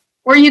time,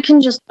 or you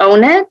can just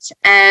own it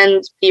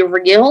and be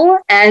real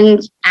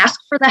and ask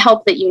for the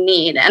help that you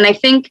need. And I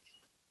think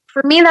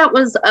for me, that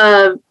was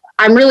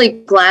I'm really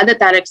glad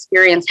that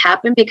experience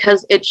happened,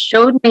 because it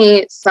showed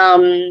me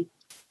some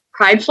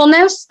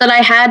pridefulness that I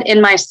had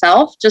in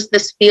myself, just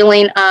this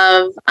feeling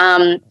of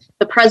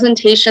the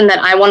presentation that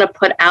I want to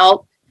put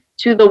out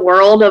to the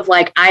world of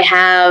like, I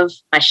have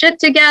my shit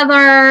together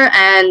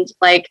and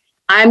like,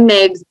 I'm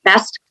Meg's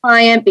best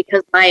client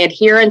because my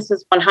adherence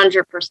is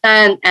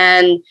 100%.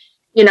 And,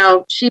 you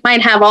know, she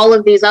might have all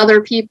of these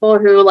other people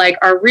who like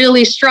are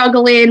really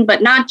struggling,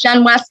 but not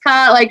Jen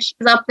Westcott. Like,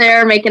 she's up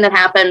there making it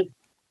happen.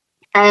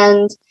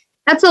 And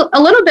that's a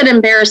little bit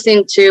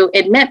embarrassing to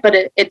admit, but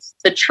it's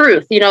the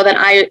truth, you know, that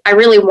I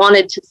really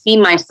wanted to see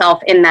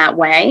myself in that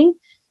way.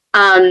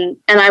 And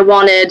I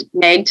wanted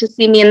Meg to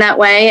see me in that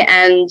way,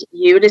 and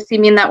you to see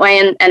me in that way,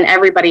 and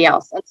everybody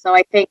else. And so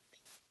I think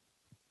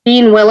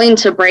being willing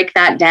to break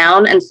that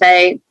down and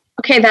say,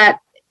 okay, that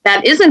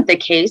isn't the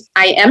case.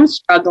 I am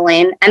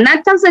struggling. And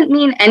that doesn't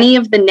mean any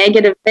of the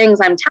negative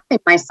things I'm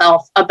telling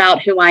myself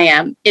about who I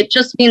am. It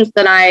just means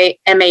that I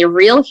am a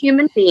real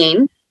human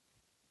being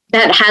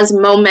that has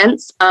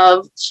moments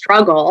of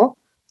struggle.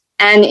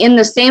 And in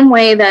the same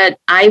way that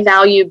I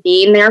value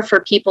being there for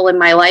people in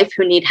my life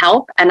who need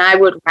help, and I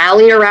would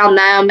rally around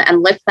them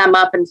and lift them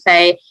up and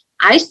say,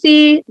 I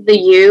see the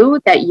you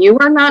that you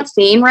are not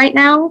seeing right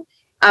now.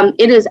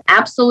 It is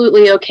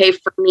absolutely okay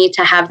for me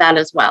to have that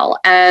as well.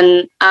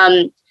 And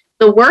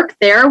the work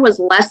there was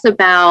less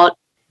about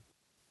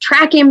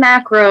tracking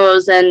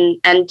macros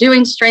and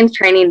doing strength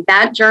training.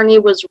 That journey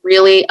was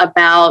really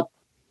about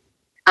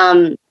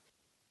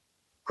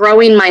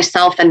growing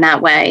myself in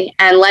that way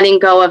and letting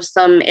go of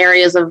some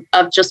areas of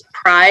just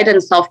pride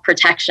and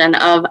self-protection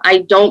of, I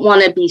don't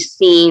want to be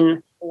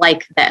seen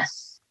like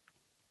this.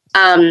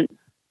 And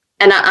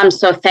I'm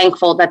so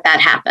thankful that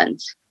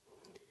happened.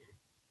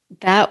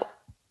 That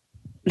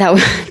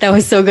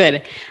was so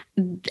good.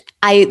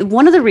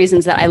 One of the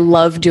reasons that I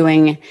love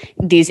doing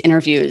these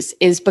interviews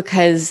is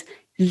because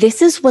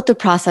this is what the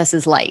process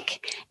is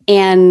like.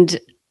 And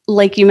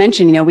like you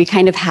mentioned, you know, we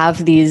kind of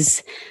have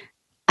these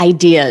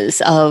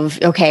ideas of,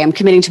 okay, I'm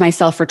committing to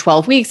myself for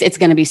 12 weeks. It's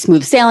going to be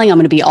smooth sailing. I'm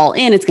going to be all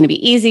in. It's going to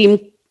be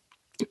easy.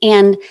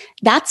 And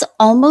that's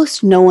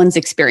almost no one's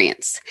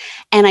experience.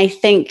 And I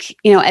think,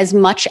 you know, as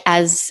much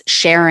as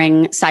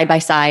sharing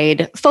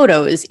side-by-side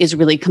photos is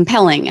really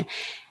compelling,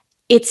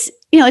 it's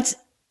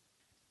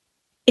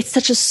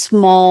such a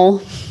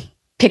small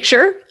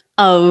picture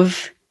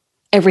of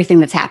everything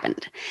that's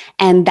happened.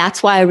 And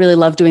that's why I really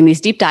love doing these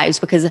deep dives,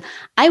 because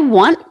I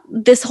want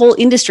this whole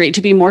industry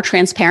to be more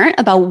transparent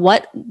about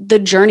what the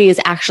journey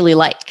is actually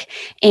like.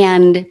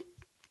 And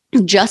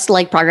just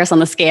like progress on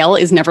the scale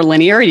is never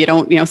linear, you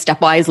don't,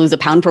 stepwise lose a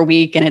pound per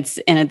week and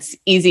it's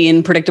easy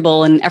and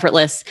predictable and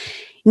effortless.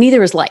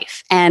 Neither is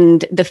life.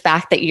 And the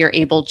fact that you're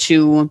able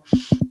to,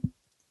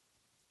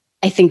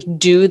 I think,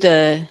 do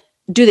the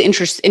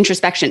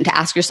introspection to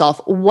ask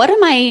yourself, what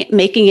am I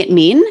making it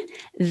mean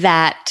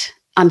that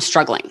I'm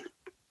struggling?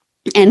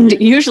 And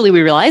usually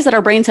we realize that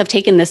our brains have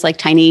taken this like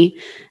tiny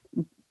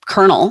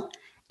kernel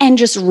and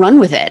just run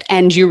with it.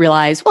 And you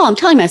realize, well, I'm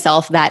telling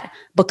myself that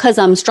because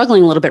I'm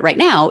struggling a little bit right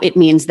now, it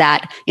means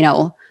that,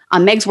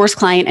 I'm Meg's worst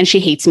client and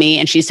she hates me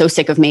and she's so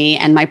sick of me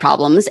and my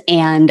problems,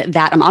 and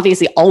that I'm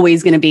obviously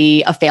always going to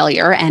be a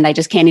failure and I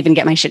just can't even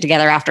get my shit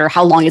together after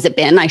how long has it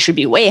been? I should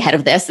be way ahead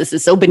of this. This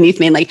is so beneath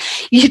me. And like,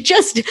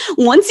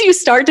 once you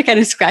start to kind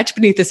of scratch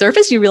beneath the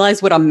surface, you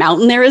realize what a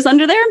mountain there is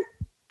under there.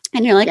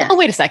 And you're like, Oh,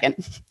 wait a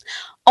second.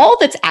 All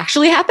that's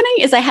actually happening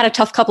is I had a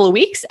tough couple of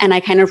weeks and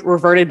I kind of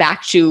reverted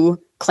back to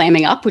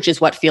clamming up, which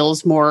is what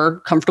feels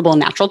more comfortable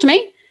and natural to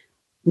me.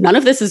 None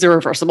of this is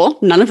irreversible.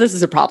 None of this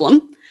is a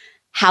problem.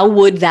 How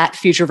would that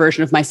future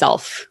version of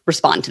myself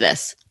respond to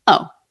this?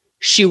 Oh,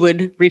 she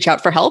would reach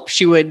out for help.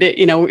 She would,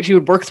 she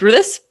would work through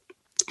this.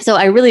 So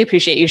I really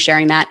appreciate you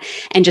sharing that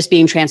and just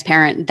being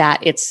transparent that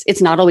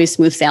it's not always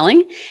smooth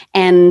sailing.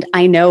 And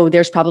I know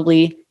there's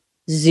probably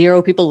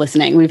 0 people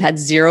listening. We've had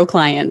 0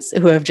 clients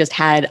who have just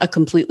had a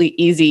completely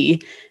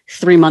easy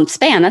 3-month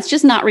span. That's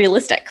just not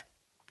realistic.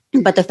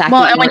 But the fact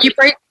that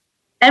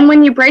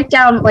when you break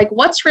down like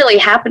what's really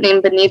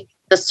happening beneath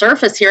the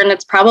surface here, and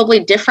it's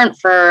probably different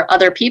for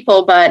other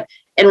people, but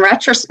in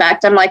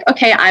retrospect, I'm like,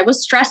 okay, I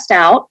was stressed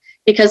out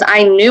because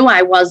I knew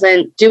I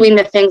wasn't doing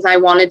the things I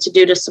wanted to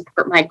do to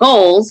support my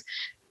goals,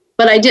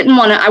 but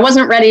I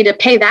wasn't ready to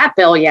pay that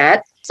bill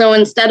yet. So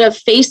instead of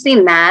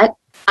facing that,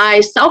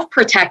 I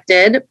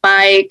self-protected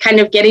by kind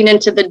of getting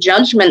into the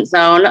judgment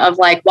zone of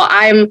like, well,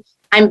 I'm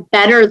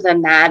better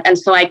than that. And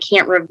so I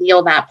can't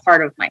reveal that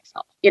part of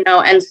myself,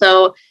 And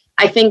so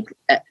I think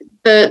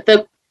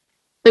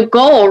the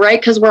goal, right?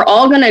 Because we're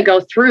all going to go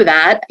through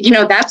that.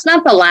 That's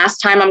not the last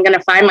time I'm going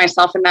to find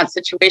myself in that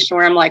situation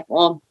where I'm like,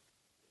 well,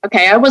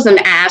 okay, I was an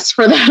ass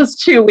for those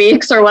 2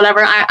 weeks or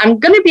whatever. I'm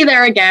going to be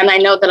there again. I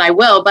know that I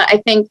will. But I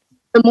think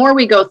the more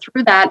we go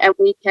through that and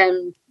we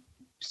can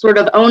sort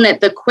of own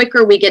it, the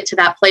quicker we get to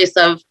that place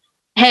of,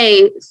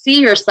 hey, see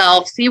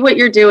yourself, see what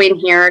you're doing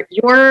here.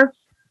 You're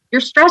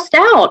you're stressed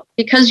out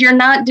because you're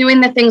not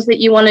doing the things that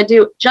you want to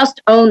do.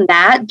 Just own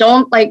that.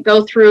 Don't like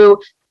go through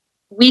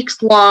a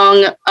weeks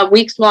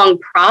long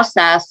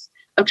process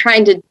of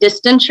trying to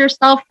distance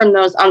yourself from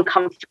those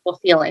uncomfortable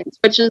feelings,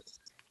 which is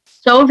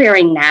so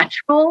very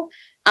natural.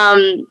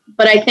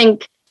 But I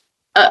think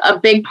a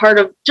big part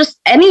of just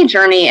any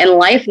journey in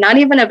life, not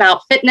even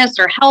about fitness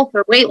or health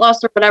or weight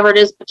loss or whatever it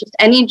is, but just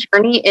any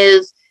journey,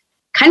 is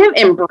kind of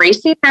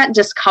embracing that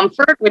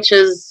discomfort, which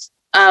is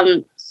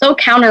so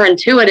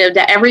counterintuitive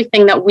to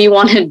everything that we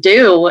want to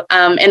do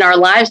in our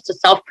lives to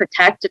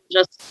self-protect and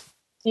just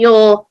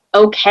feel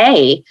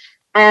okay.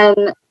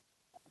 And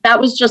that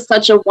was just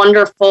such a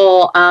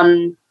wonderful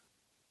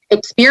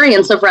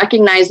experience of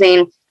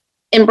recognizing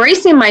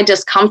embracing my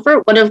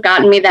discomfort would have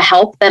gotten me the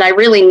help that I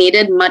really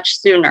needed much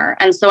sooner.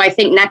 And so I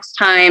think next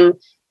time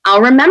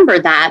I'll remember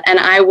that, and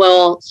I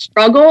will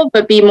struggle,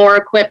 but be more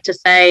equipped to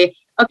say,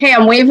 okay,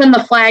 I'm waving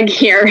the flag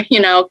here,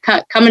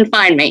 come and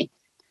find me.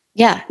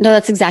 Yeah, no,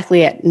 that's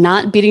exactly it.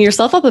 Not beating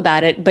yourself up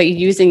about it, but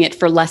using it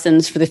for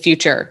lessons for the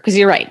future. Because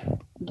you're right.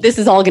 This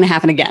is all going to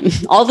happen again.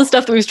 All the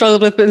stuff that we've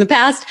struggled with in the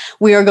past,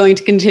 we are going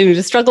to continue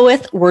to struggle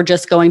with. We're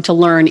just going to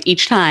learn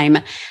each time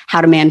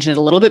how to manage it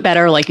a little bit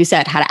better. Like you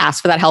said, how to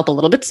ask for that help a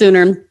little bit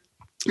sooner.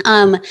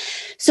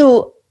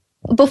 So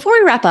before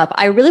we wrap up,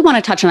 I really want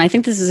to touch on, I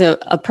think this is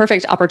a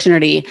perfect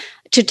opportunity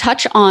to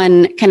touch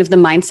on kind of the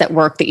mindset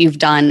work that you've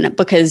done,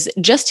 because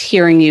just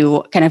hearing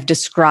you kind of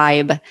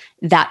describe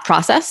that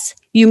process,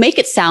 you make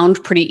it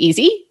sound pretty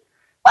easy.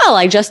 Well,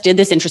 I just did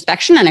this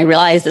introspection and I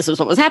realized this was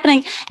what was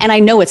happening. And I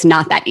know it's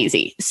not that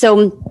easy.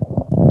 So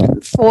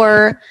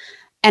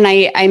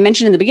I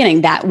mentioned in the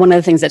beginning that one of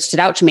the things that stood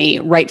out to me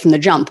right from the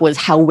jump was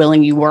how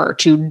willing you were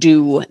to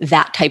do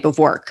that type of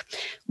work.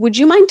 Would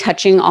you mind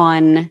touching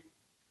on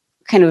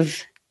kind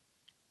of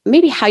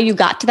maybe how you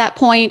got to that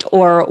point,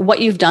 or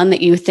what you've done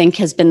that you think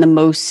has been the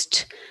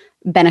most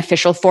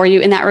beneficial for you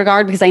in that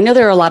regard? Because I know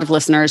there are a lot of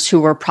listeners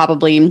who are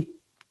probably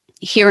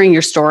hearing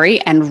your story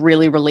and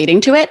really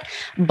relating to it,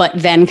 but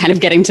then kind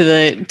of getting to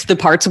the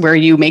parts where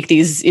you make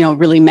these,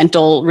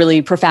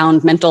 really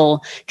profound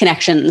mental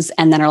connections,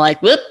 and then are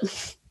like, whoop,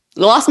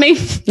 lost me,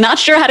 not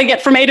sure how to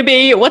get from A to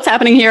B, what's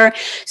happening here.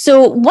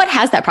 So what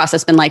has that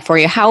process been like for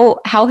you? How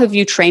have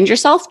you trained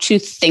yourself to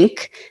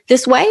think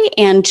this way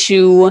and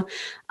to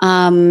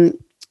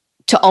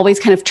always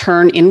kind of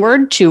turn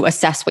inward to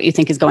assess what you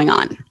think is going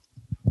on?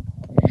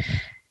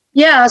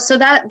 Yeah, so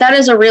that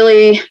is a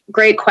really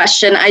great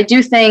question. I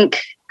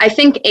think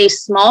a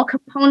small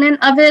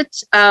component of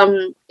it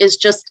is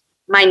just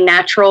my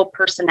natural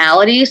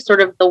personality,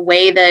 sort of the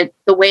way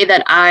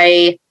that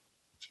I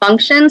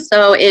function.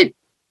 So it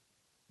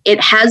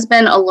has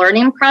been a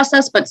learning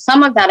process, but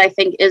some of that I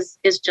think is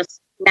just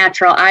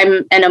natural.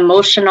 I'm an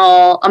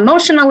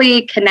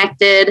emotionally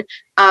connected,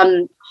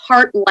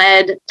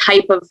 heart-led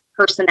type of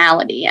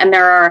personality, and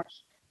there are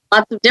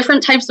lots of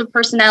different types of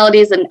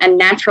personalities and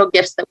natural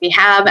gifts that we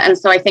have. And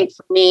so I think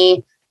for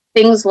me,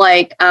 things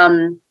like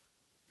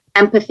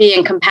empathy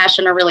and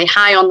compassion are really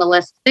high on the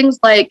list. Things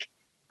like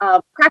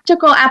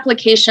practical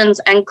applications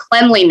and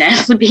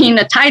cleanliness, being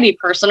a tidy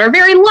person, are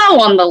very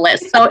low on the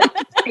list. So,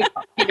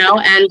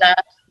 and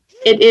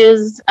it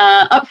is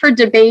up for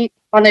debate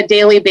on a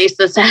daily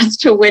basis as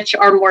to which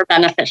are more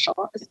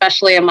beneficial,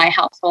 especially in my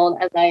household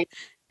as I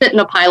sit in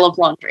a pile of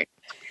laundry.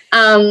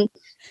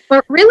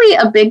 But really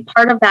a big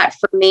part of that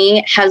for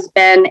me has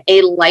been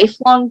a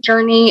lifelong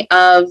journey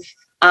of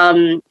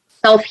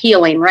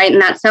self-healing, right?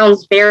 And that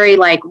sounds very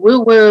like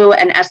woo-woo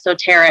and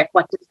esoteric.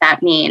 What does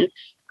that mean?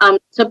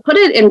 To put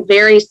it in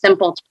very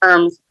simple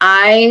terms,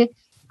 I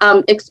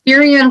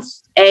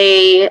experienced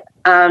a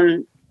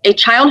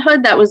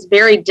childhood that was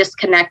very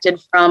disconnected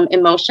from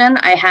emotion.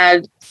 I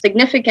had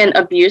significant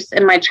abuse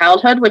in my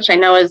childhood, which I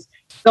know is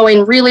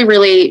going really,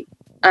 really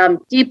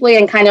deeply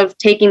and kind of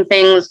taking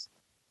things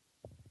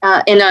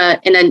in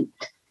a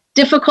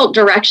difficult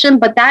direction,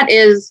 but that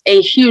is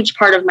a huge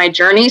part of my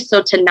journey.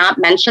 So to not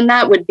mention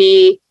that would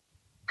be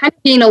kind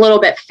of being a little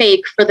bit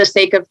fake for the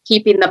sake of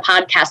keeping the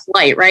podcast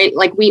light, right?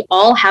 Like we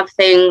all have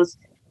things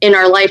in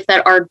our life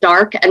that are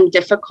dark and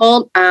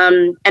difficult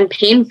and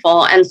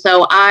painful. And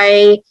so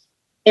I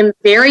am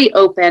very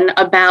open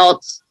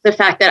about the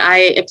fact that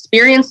I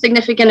experienced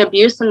significant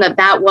abuse, and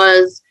that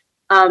was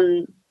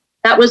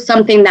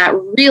something that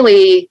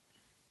really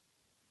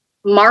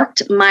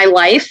marked my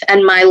life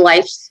and my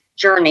life's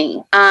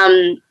journey.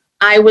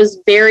 I was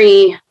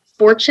very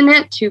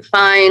fortunate to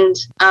find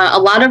a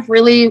lot of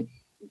really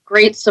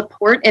great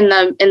support in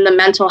the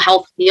mental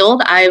health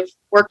field. I've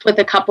worked with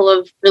a couple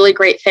of really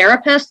great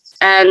therapists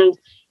and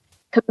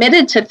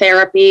committed to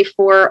therapy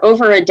for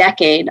over a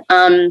decade,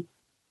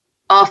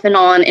 off and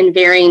on in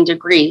varying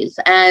degrees.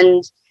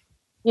 And,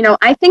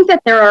 I think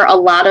that there are a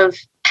lot of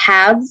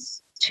paths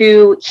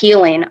to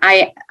healing.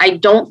 I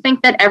don't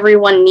think that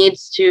everyone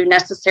needs to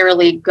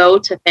necessarily go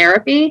to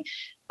therapy,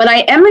 but I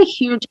am a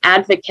huge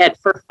advocate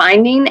for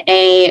finding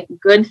a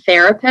good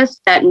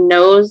therapist that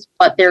knows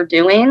what they're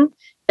doing,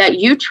 that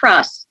you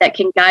trust, that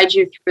can guide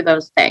you through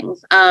those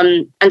things.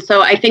 And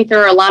so I think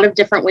there are a lot of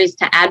different ways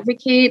to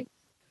advocate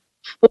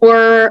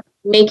for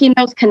making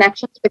those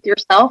connections with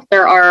yourself.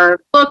 There are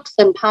books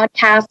and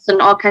podcasts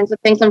and all kinds of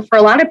things. And for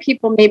a lot of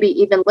people, maybe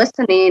even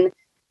listening,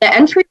 the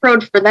entry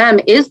road for them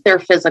is their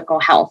physical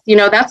health.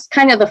 That's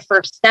kind of the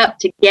first step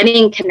to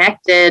getting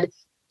connected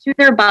to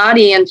their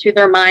body and to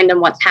their mind and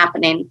what's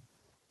happening.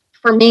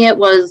 For me, it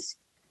was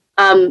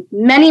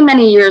many,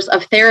 many years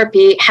of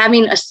therapy.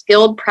 Having a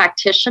skilled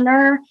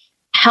practitioner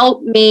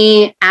help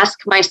me ask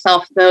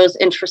myself those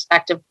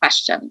introspective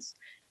questions.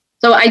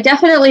 So I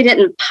definitely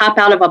didn't pop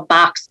out of a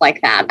box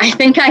like that. I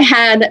think I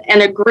had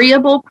an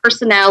agreeable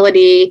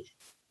personality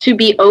to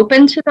be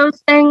open to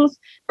those things,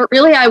 but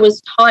really I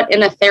was taught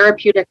in a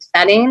therapeutic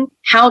setting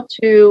how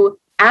to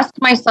ask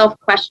myself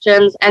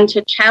questions and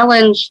to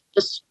challenge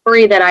the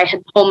story that I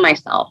had told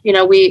myself.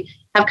 We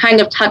have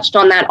kind of touched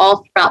on that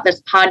all throughout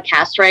this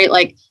podcast, right?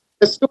 Like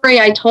the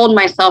story I told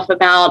myself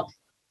about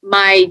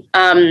my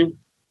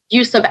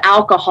use of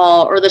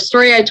alcohol, or the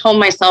story I told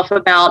myself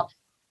about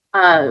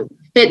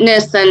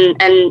fitness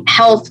and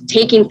health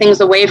taking things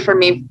away from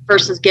me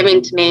versus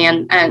giving to me.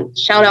 And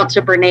shout out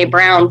to Brene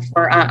Brown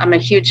for I'm a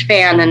huge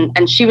fan.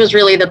 And she was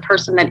really the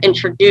person that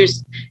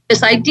introduced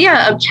this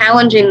idea of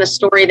challenging the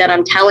story that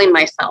I'm telling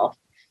myself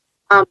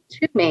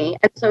to me.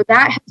 And so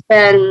that has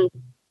been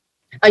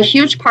a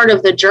huge part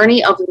of the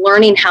journey of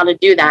learning how to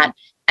do that.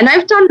 And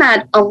I've done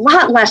that a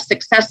lot less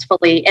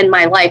successfully in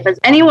my life. As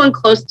anyone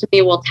close to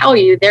me will tell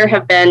you, there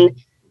have been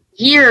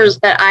years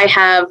that I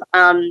have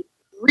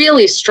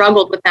really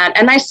struggled with that.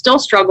 And I still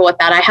struggle with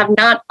that. I have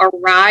not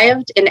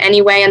arrived in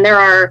any way. And there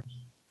are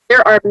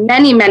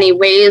many, many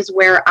ways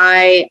where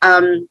I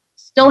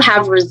still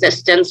have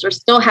resistance or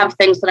still have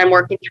things that I'm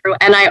working through.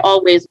 And I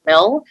always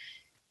will.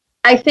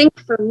 I think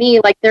for me,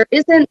 like there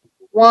isn't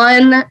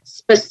one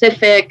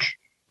specific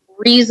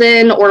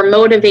reason or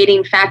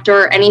motivating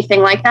factor or anything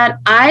like that.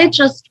 I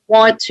just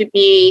want to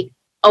be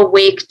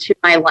awake to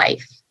my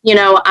life.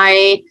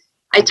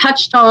 I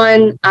touched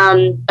on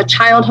a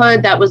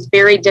childhood that was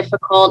very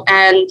difficult.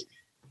 And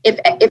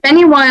if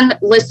anyone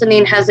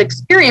listening has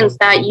experienced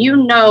that,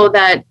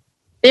 that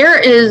there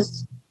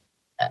is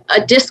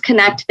a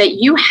disconnect that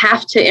you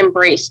have to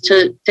embrace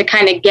to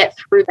kind of get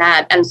through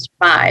that and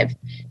survive.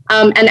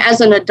 And as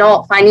an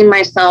adult, finding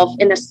myself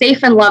in a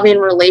safe and loving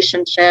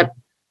relationship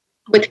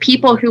with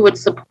people who would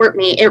support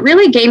me, it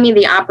really gave me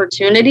the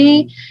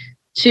opportunity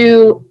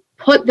to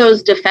put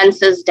those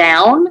defenses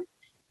down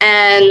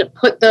and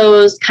put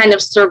those kind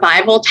of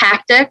survival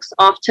tactics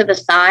off to the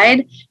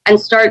side and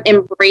start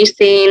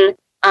embracing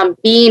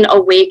being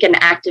awake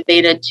and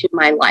activated to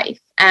my life.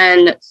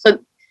 And so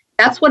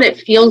that's what it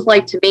feels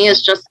like to me,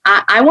 is just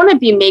I want to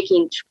be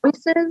making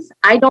choices.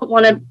 I don't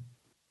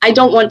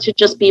want to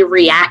just be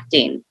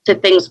reacting to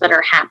things that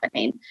are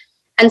happening.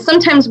 And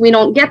sometimes we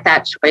don't get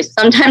that choice.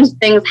 Sometimes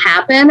things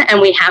happen and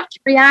we have to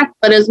react.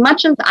 But as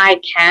much as I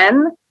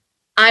can,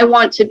 I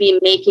want to be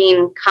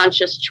making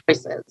conscious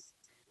choices.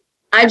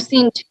 I've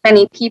seen too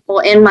many people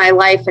in my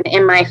life and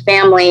in my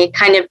family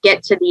kind of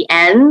get to the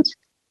end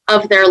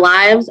of their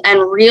lives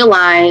and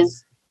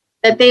realize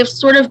that they've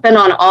sort of been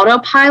on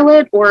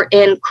autopilot or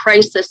in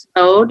crisis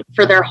mode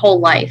for their whole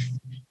life.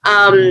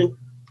 And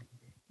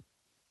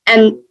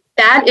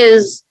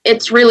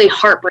it's really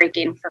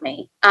heartbreaking for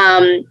me.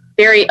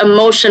 Very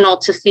emotional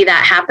to see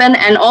that happen,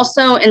 and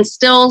also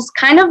instills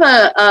kind of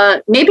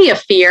maybe a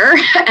fear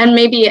and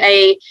maybe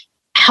a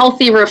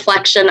healthy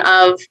reflection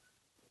of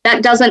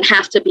that doesn't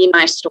have to be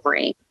my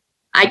story.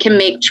 I can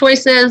make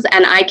choices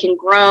and I can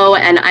grow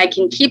and I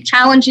can keep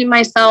challenging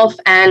myself,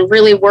 and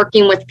really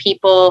working with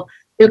people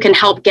who can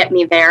help get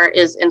me there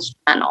is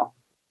instrumental.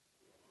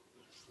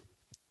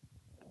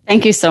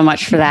 Thank you so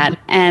much for that.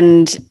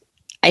 And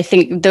I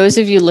think those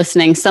of you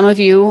listening, some of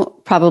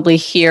you probably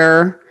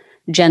hear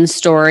Jen's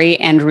story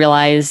and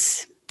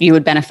realize you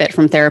would benefit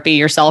from therapy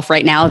yourself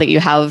right now, that you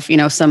have,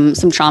 some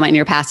trauma in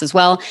your past as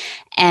well.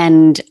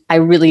 And I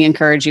really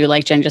encourage you,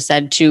 like Jen just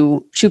said,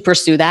 to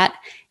pursue that,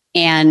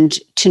 and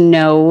to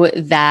know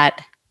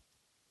that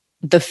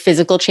the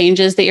physical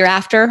changes that you're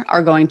after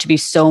are going to be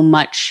so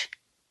much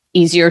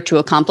easier to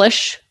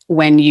accomplish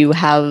when you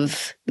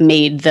have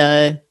made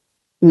the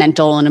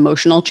mental and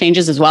emotional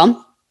changes as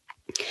well.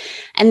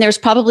 And there's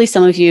probably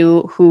some of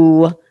you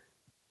who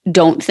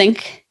don't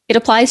think it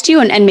applies to you,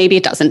 and maybe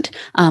it doesn't.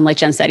 Like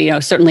Jen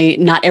said, certainly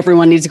not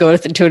everyone needs to go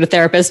to a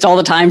therapist all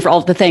the time for all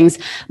of the things.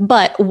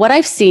 But what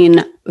I've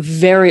seen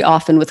very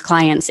often with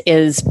clients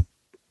is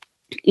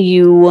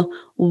you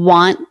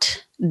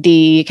want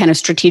the kind of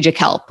strategic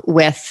help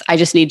with, I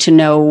just need to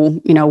know,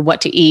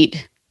 what to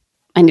eat.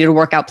 I need a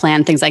workout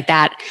plan, things like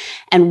that.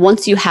 And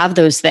once you have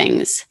those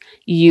things,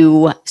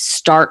 you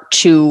start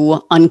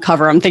to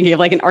uncover, I'm thinking of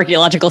like an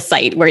archaeological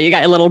site where you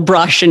got a little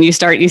brush and you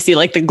see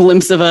like the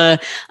glimpse of a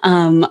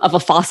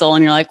fossil,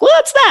 and you're like, well,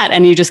 what's that?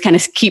 And you just kind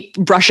of keep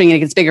brushing and it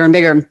gets bigger and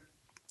bigger.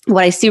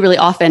 What I see really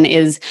often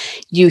is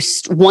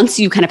once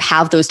you kind of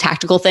have those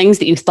tactical things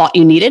that you thought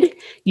you needed,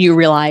 you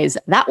realize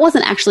that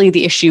wasn't actually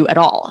the issue at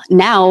all.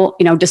 Now,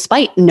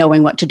 despite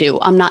knowing what to do,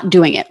 I'm not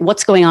doing it.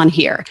 What's going on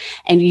here?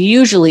 And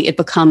usually it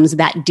becomes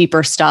that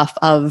deeper stuff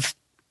of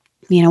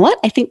you know what?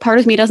 I think part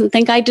of me doesn't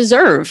think I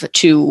deserve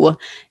to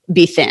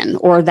be thin,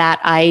 or that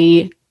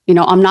I'm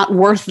not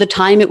worth the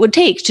time it would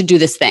take to do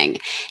this thing.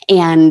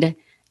 And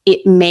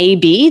it may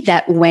be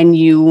that when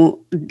you,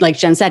 like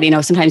Jen said,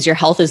 sometimes your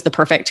health is the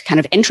perfect kind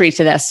of entry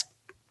to this.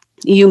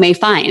 You may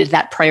find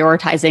that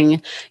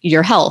prioritizing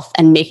your health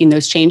and making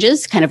those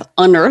changes kind of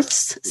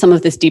unearths some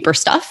of this deeper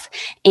stuff.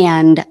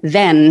 And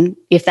then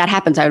if that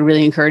happens, I would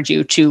really encourage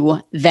you to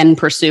then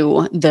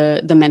pursue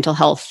the mental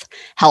health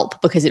help,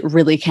 because it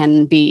really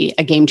can be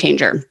a game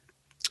changer.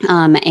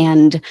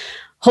 And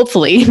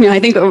hopefully,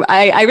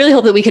 I really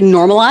hope that we can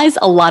normalize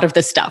a lot of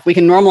this stuff. We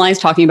can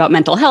normalize talking about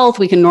mental health.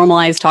 We can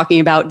normalize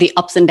talking about the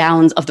ups and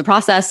downs of the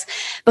process,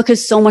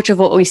 because so much of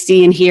what we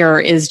see and hear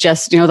is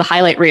just, the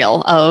highlight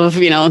reel of,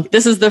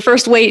 this is the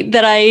first weight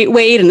that I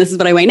weighed and this is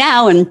what I weigh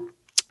now. And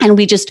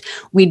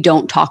we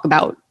don't talk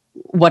about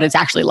what it's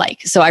actually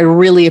like. So I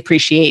really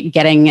appreciate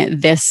getting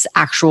this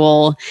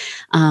actual,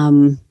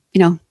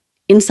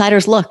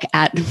 insider's look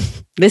at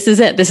this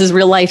is it. This is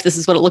real life. This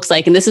is what it looks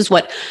like. And this is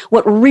what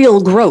real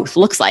growth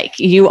looks like.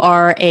 You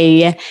are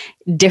a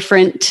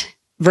different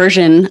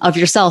version of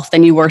yourself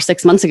than you were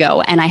 6 months ago.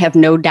 And I have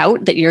no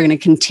doubt that you're going to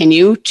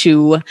continue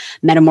to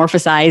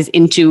metamorphosize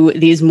into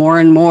these more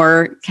and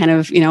more kind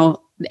of,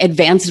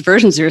 advanced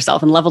versions of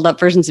yourself and leveled up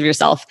versions of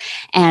yourself.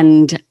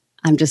 And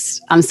I'm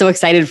so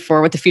excited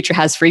for what the future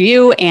has for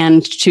you,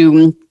 and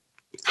to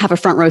have a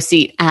front row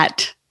seat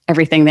at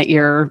everything that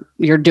you're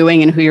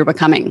doing and who you're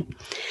becoming.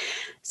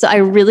 So I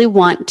really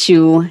want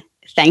to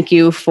thank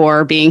you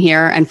for being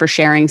here and for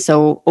sharing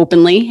so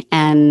openly.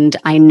 And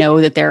I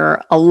know that there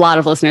are a lot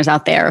of listeners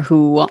out there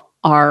who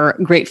are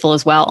grateful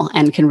as well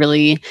and can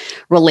really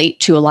relate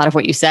to a lot of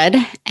what you said.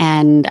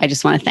 And I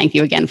just want to thank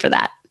you again for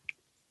that.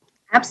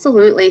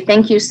 Absolutely.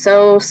 Thank you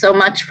so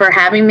much for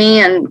having me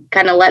and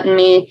kind of letting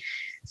me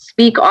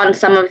speak on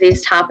some of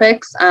these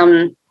topics.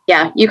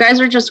 Yeah, you guys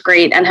are just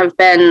great and have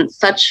been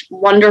such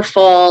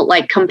wonderful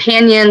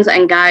companions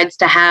and guides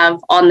to have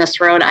on this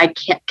road. I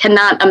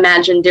cannot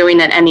imagine doing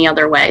it any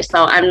other way.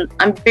 So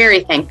I'm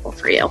very thankful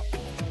for you.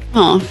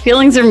 Oh,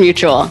 feelings are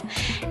mutual.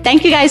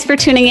 Thank you guys for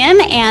tuning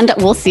in, and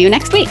we'll see you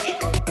next week.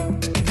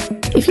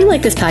 If you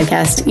like this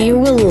podcast, you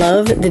will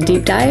love the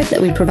deep dive that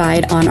we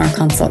provide on our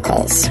consult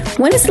calls.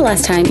 When is the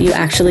last time you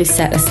actually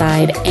set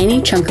aside any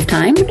chunk of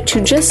time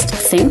to just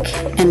think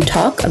and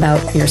talk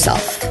about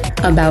yourself,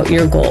 about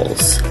your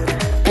goals,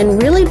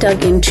 and really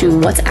dug into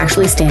what's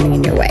actually standing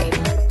in your way?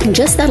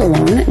 Just that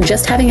alone,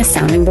 just having a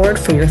sounding board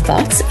for your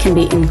thoughts, can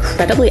be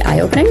incredibly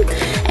eye-opening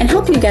and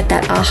help you get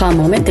that aha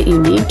moment that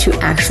you need to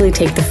actually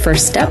take the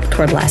first step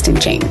toward lasting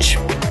change.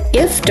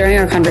 If during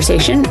our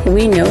conversation,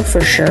 we know for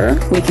sure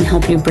we can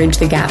help you bridge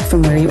the gap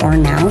from where you are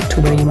now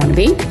to where you want to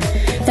be,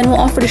 then we'll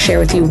offer to share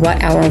with you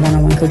what our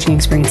one-on-one coaching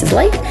experience is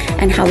like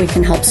and how we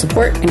can help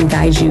support and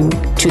guide you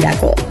to that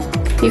goal.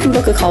 You can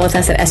book a call with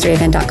us at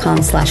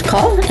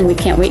esteravan.com/call, and we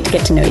can't wait to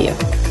get to know you.